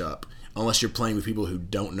to catch up unless you're playing with people who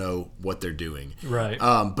don't know what they're doing. Right.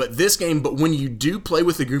 But when you do play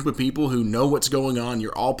with a group of people who know what's going on,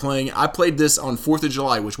 you're all playing. I played this on 4th of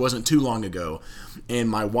July, which wasn't too long ago,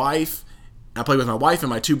 and I played with my wife and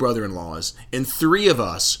my 2 brother-in-laws, and 3 of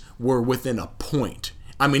us were within a point.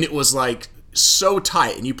 I mean, it was like so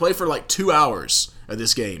tight, and you play for like 2 hours of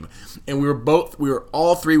this game, and we were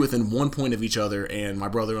all 3 within 1 point of each other, and my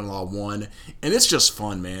brother-in-law won, and it's just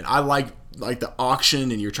fun, man. I like the auction,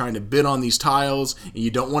 and you're trying to bid on these tiles, and you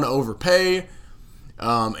don't want to overpay,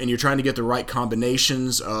 and you're trying to get the right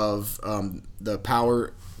combinations of the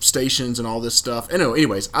power stations and all this stuff.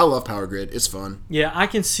 Anyways, I love Power Grid. It's fun. Yeah, I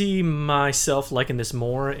can see myself liking this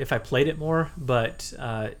more if I played it more, but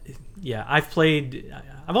yeah, I've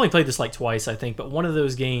only played this like twice, I think, but one of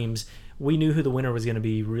those games, we knew who the winner was going to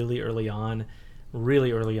be really early on,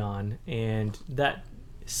 and that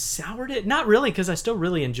soured it. Not really, because I still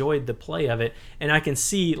really enjoyed the play of it, and I can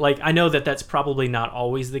see, like, I know that that's probably not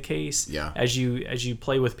always the case. Yeah. As you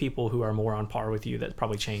play with people who are more on par with you, that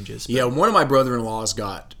probably changes. But yeah, one of my brother-in-laws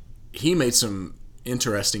he made some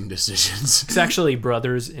interesting decisions. It's actually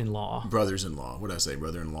brothers-in-law. Brothers-in-law. What did I say?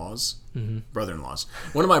 Brother-in-laws? Mm-hmm. Brother-in-laws.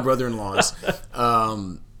 One of my brother-in-laws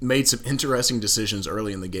made some interesting decisions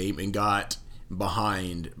early in the game and got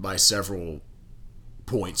behind by several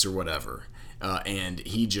points or whatever. And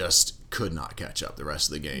he just could not catch up the rest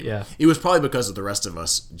of the game. Yeah. It was probably because of the rest of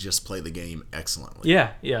us just play the game excellently.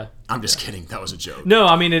 Yeah. I'm just kidding. That was a joke. No,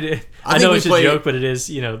 I mean, I know it's a joke, but it is,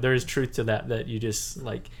 there is truth to that you just,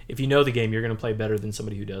 like, if you know the game, you're going to play better than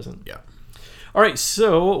somebody who doesn't. Yeah. All right,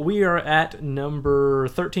 so we are at number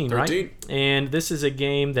 13, right? And this is a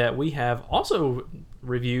game that we have also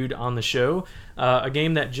reviewed on the show, a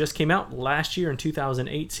game that just came out last year in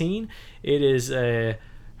 2018. It is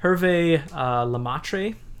Hervé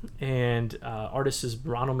Lemaitre, and artist is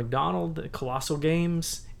Ronald McDonald, Colossal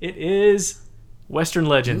Games. It is Western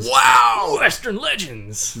Legends. Wow! Western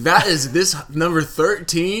Legends! That is this number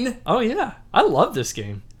 13? Oh, yeah. I love this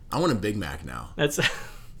game. I want a Big Mac now.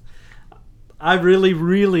 I really,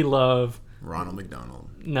 really love... Ronald McDonald.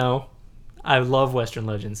 No. I love Western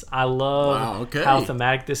Legends. I love wow, how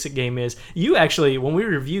thematic this game is. You actually, when we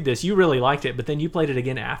reviewed this, you really liked it, but then you played it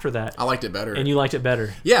again after that. I liked it better. And you liked it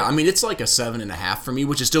better. Yeah, I mean, it's like a 7.5 for me,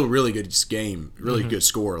 which is still a really good game, really good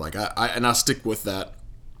score. Like I'll stick with that.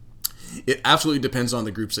 It absolutely depends on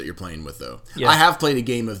the groups that you're playing with, though. Yeah. I have played a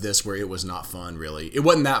game of this where it was not fun, really. It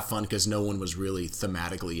wasn't that fun because no one was really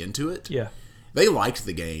thematically into it. Yeah. They liked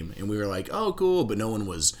the game, and we were like, oh, cool, but no one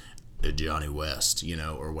was Johnny West,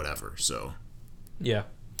 or whatever, so... Yeah.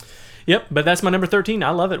 Yep, but that's my number 13.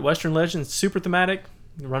 I love it. Western Legends, super thematic.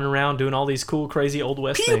 Running around doing all these cool, crazy Old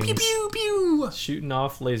West things. Pew, pew, pew. Shooting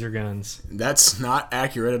off laser guns. That's not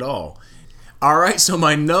accurate at all. All right, so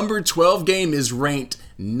my number 12 game is ranked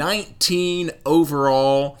 19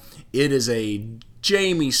 overall. It is a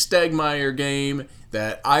Jamie Stegmaier game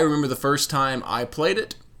that I remember the first time I played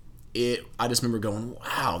it. I just remember going,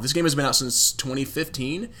 wow, this game has been out since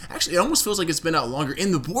 2015. Actually, it almost feels like it's been out longer.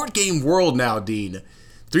 In the board game world now, Dean,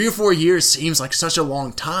 3 or 4 years seems like such a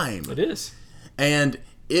long time. It is. And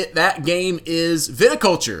that game is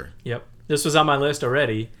Viticulture. Yep. This was on my list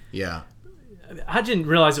already. Yeah. I didn't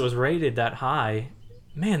realize it was rated that high.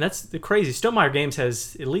 Man, that's the crazy. Stonemaier Games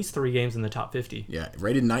has at least 3 games in the top 50. Yeah,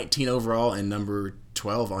 rated 19 overall and number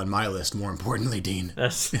 12 on my list, more importantly, Dean.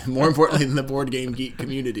 That's... more importantly than the board game geek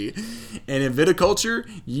community. And in Viticulture,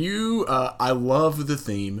 I love the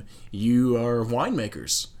theme. You are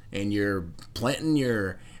winemakers, and you're planting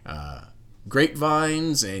your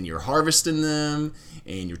grapevines, and you're harvesting them,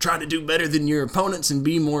 and you're trying to do better than your opponents and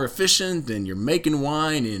be more efficient, and you're making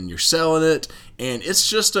wine, and you're selling it, and it's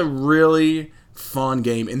just a really fun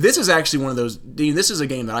game. And this is actually one of those, Dean, this is a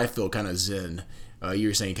game that I feel kind of zen. You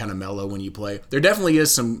were saying kind of mellow when you play. There definitely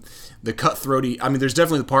is the cutthroaty, I mean, there's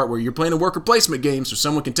definitely the part where you're playing a worker placement game so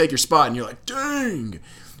someone can take your spot and you're like, dang!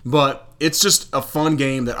 But it's just a fun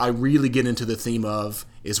game that I really get into the theme of,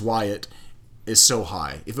 is why it is so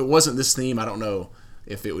high. If it wasn't this theme, I don't know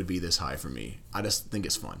if it would be this high for me. I just think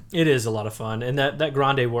it's fun. It is a lot of fun, and that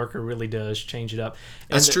grande worker really does change it up.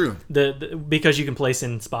 And That's true. Because you can place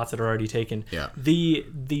in spots that are already taken. Yeah.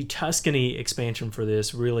 The Tuscany expansion for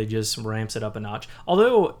this really just ramps it up a notch.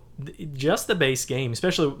 Although just the base game,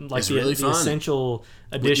 especially like really the fun. essential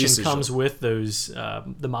edition Essential. comes with those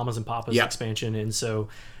the Mamas and Papas Yep. expansion, and so.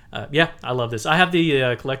 I love this. I have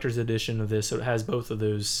the collector's edition of this, so it has both of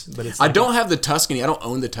those. But it's I don't have the Tuscany. I don't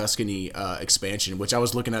own the Tuscany expansion, which I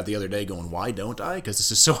was looking at the other day going, why don't I? Because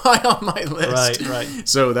this is so high on my list. Right.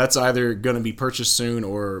 So that's either going to be purchased soon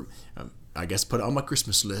or I guess put it on my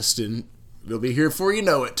Christmas list, and it'll be here before you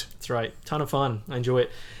know it. That's right. Ton of fun. I enjoy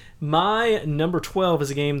it. My number 12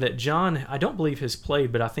 is a game that John, I don't believe, has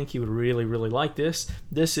played, but I think he would really, really like this.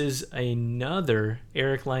 This is another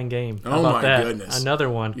Eric Lang game. How about my that? goodness. Another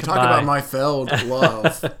one. You talk about my Feld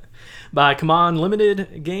love. By Command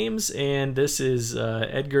Limited Games, and this is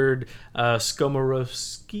Edgar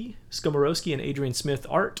Skomorowski and Adrian Smith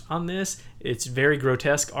art on this. It's very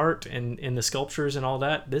grotesque art and in the sculptures and all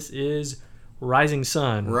that. This is Rising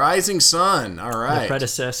Sun. Rising Sun. All right. The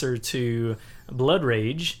predecessor to Blood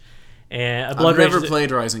Rage. And I've never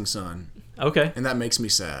played Rising Sun, Okay. and that makes me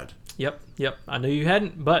sad. Yep. I knew you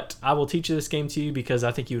hadn't, but I will teach this game to you because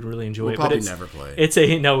I think you would really enjoy We'll it. probably But never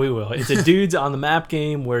play. No, we will. It's a dudes on the map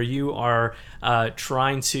game where you are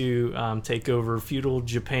trying to take over feudal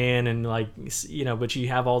Japan and but you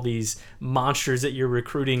have all these monsters that you're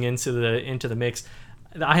recruiting into the mix.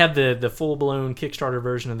 I have the full blown Kickstarter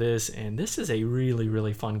version of this, and this is a really,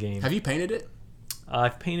 really fun game. Have you painted it?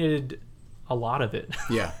 I've painted a lot of it.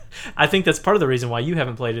 Yeah. I think that's part of the reason why you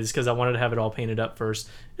haven't played it is because I wanted to have it all painted up first.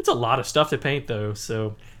 It's a lot of stuff to paint, though,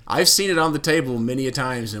 so... I've seen it on the table many a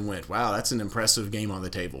times and went, wow, that's an impressive game on the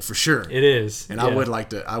table, for sure. It is. And yeah. I would like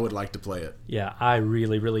to play it. Yeah, I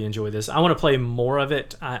really, really enjoy this. I want to play more of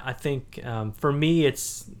it. I think, for me,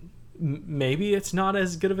 maybe it's not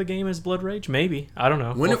as good of a game as Blood Rage. Maybe. I don't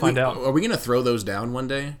know. We'll find out. Are we going to throw those down one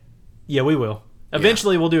day? Yeah, we will.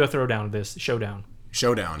 Eventually, we'll do a throwdown of this. Showdown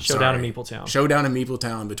Showdown in sorry. Meepletown. Showdown in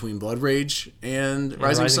Meepletown between Blood Rage and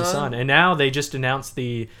Rising Sun. And now they just announced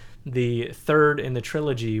the third in the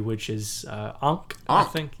trilogy, which is Ankh, I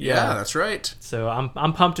think. Yeah, that's right. So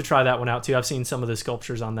I'm pumped to try that one out too. I've seen some of the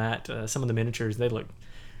sculptures on that, some of the miniatures. They look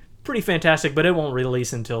pretty fantastic, but it won't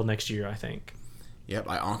release until next year, I think. Yep,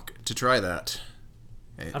 I Ankh to try that.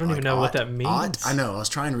 I don't even know what that means. I know. I was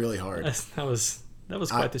trying really hard. That was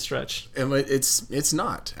quite the stretch. It's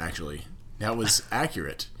not actually. That was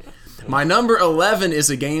accurate. My number 11 is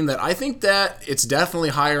a game that I think that it's definitely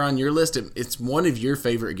higher on your list. It's one of your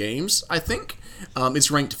favorite games, I think. It's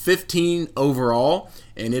ranked 15 overall,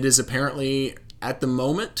 and it is apparently, at the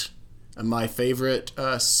moment, my favorite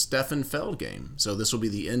Stefan Feld game. So this will be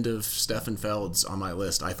the end of Stefan Feld's on my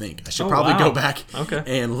list, I think. I should probably go back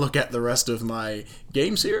and look at the rest of my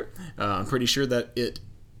games here. I'm pretty sure that it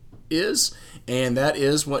is. And that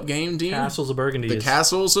is what game, Dean? Castles of Burgundy. The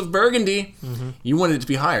Castles of Burgundy. Mm-hmm. You wanted it to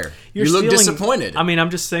be higher. You look stealing, disappointed. I mean,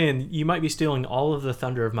 I'm just saying, you might be stealing all of the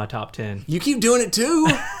thunder of my top 10. You keep doing it too.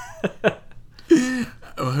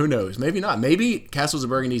 Who knows? Maybe not. Maybe Castles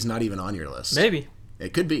of Burgundy is not even on your list. Maybe.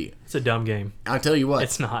 It could be. It's a dumb game. I'll tell you what.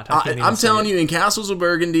 It's not. I'm telling you, in Castles of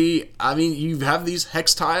Burgundy, I mean, you have these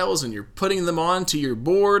hex tiles and you're putting them onto your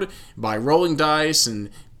board by rolling dice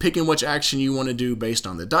and picking which action you want to do based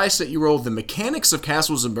on the dice that you roll. The mechanics of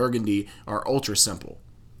Castles of Burgundy are ultra simple.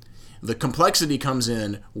 The complexity comes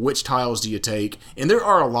in, which tiles do you take, and there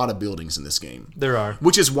are a lot of buildings in this game. There are.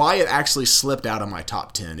 Which is why it actually slipped out of my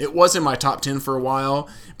top 10. It was in my top 10 for a while,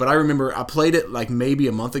 but I remember I played it like maybe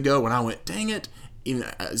a month ago when I went, dang it,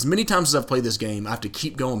 as many times as I've played this game, I have to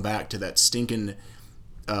keep going back to that stinking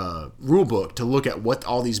rule book to look at what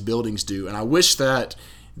all these buildings do, and I wish that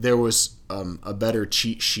there was a better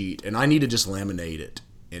cheat sheet, and I need to just laminate it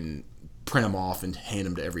and print them off and hand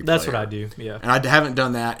them to every player. That's what I do, yeah. And I haven't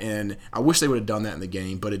done that, and I wish they would have done that in the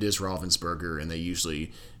game, but it is Ravensburger, and they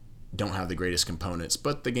usually don't have the greatest components,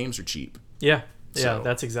 but the games are cheap. Yeah, So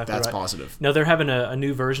that's exactly right. That's positive. No, they're having a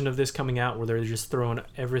new version of this coming out where they're just throwing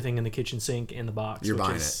everything in the kitchen sink in the box. You're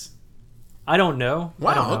buying it. I don't know.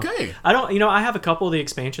 Wow, okay. I have a couple of the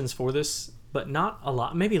expansions for this, but not a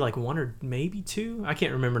lot. Maybe like one or maybe two. I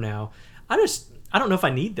can't remember now. I don't know if I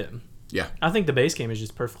need them. Yeah. I think the base game is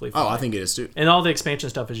just perfectly fine. Oh, I think it is too. And all the expansion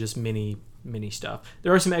stuff is just mini stuff.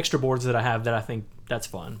 There are some extra boards that I have that I think that's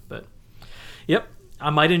fun. But, yep, I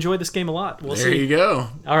might enjoy this game a lot. We'll see. There you go.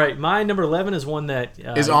 All right, my number 11 is one that...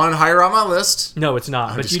 is on higher on my list. No, it's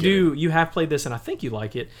not. But kidding. You have played this, and I think you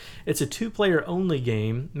like it. It's a two-player only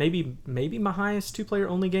game. Maybe my highest two-player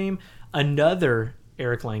only game. Another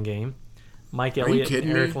Eric Lang game. Mike you Elliott and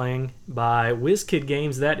kidding Eric me? Lang by WizKid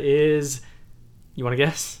Games. That is, you want to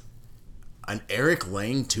guess? An Eric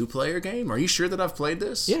Lang 2-player game? Are you sure that I've played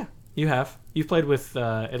this? Yeah, you have. You've played with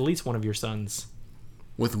at least one of your sons.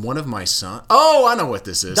 With one of my sons? Oh, I know what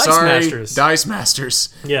this is. Dice Sorry. Masters. Dice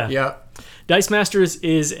Masters. Yeah. Yeah. Dice Masters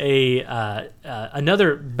is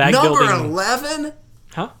another bag Number building. 11?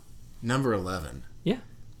 Huh? Number 11. Yeah.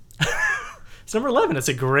 It's number 11. It's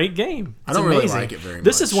a great game. It's I don't really amazing. like it very much.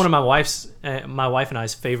 This is one of my wife and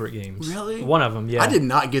I's favorite games. Really? One of them, yeah. I did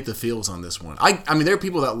not get the feels on this one. I mean, there are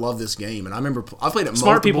people that love this game, and I remember I played it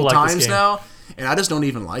Smart people multiple like this times game. now, and I just don't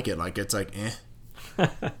even like it. Like, it's like, eh.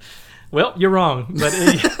 Well, you're wrong, but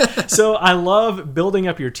so I love building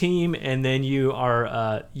up your team, and then you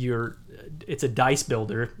are it's a dice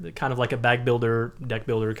builder, kind of like a bag builder, deck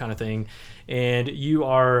builder kind of thing, and you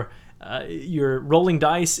are you're rolling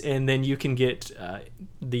dice, and then you can get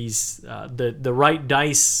these the right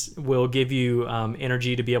dice will give you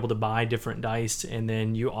energy to be able to buy different dice, and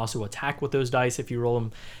then you also attack with those dice if you roll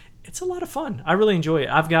them. It's a lot of fun. I really enjoy it.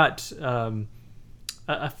 I've got.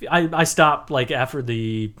 I stopped like after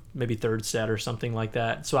the maybe third set or something like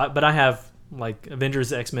that. But I have like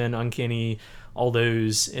Avengers, X-Men, Uncanny, all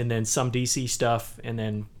those, and then some DC stuff, and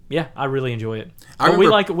then yeah, I really enjoy it. But we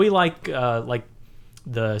like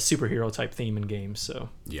the superhero type theme in games. So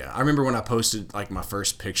Yeah, I remember when I posted like my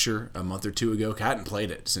first picture a month or two ago. 'Cause I hadn't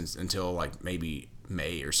played it until like maybe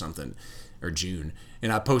May or something, or June,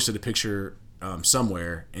 and I posted a picture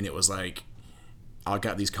somewhere, and it was like, I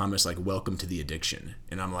got these comments like, "Welcome to the addiction,"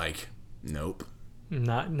 and I'm like, nope.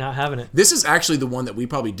 not having it. This is actually the one that we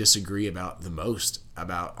probably disagree about the most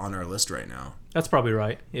about on our list right now. That's probably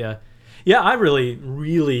right. Yeah. Yeah, I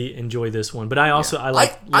really enjoy this one, but I also I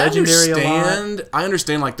like Legendary a lot. I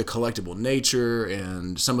understand like the collectible nature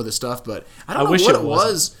and some of the stuff, but I don't I know wish what it it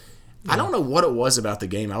was. I don't know what it was about the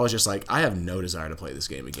game. I was just like, I have no desire to play this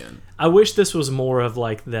game again. I wish this was more of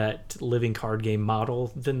like that living card game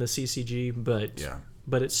model than the CCG, but Yeah.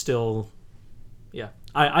 but it's still, yeah.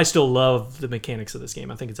 I still love the mechanics of this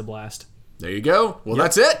game. I think it's a blast. There you go. Well,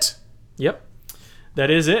 that's it. Yep. That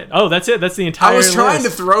is it. Oh, that's it. That's the entire I was trying to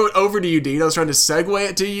list. throw it over to you, Dean. I was trying to segue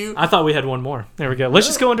it to you. I thought we had one more. There we go. Let's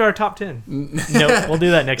just go into our top 10. No, we'll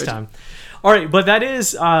do that next time. All right, but that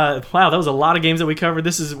is, wow, that was a lot of games that we covered.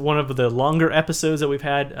 This is one of the longer episodes that we've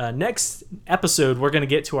had. Next episode, we're going to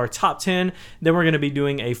get to our top 10. Then we're going to be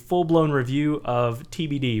doing a full-blown review of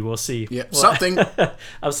TBD. We'll see. Yeah, something.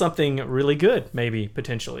 Of something really good, maybe,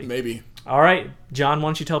 potentially. Maybe. All right, John, why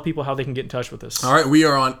don't you tell people how they can get in touch with us? All right, we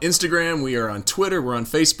are on Instagram, we are on Twitter, we're on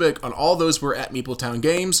Facebook. On all those, we're at Meepletown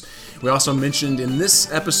Games. We also mentioned in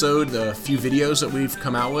this episode the few videos that we've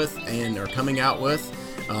come out with and are coming out with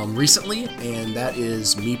recently, and that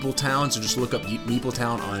is Meepletown. So just look up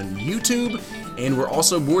Meepletown on YouTube. And we're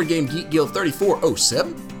also Board Game Geek Guild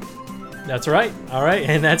 3407. That's right. All right,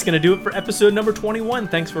 and that's going to do it for episode number 21.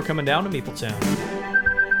 Thanks for coming down to Meepletown.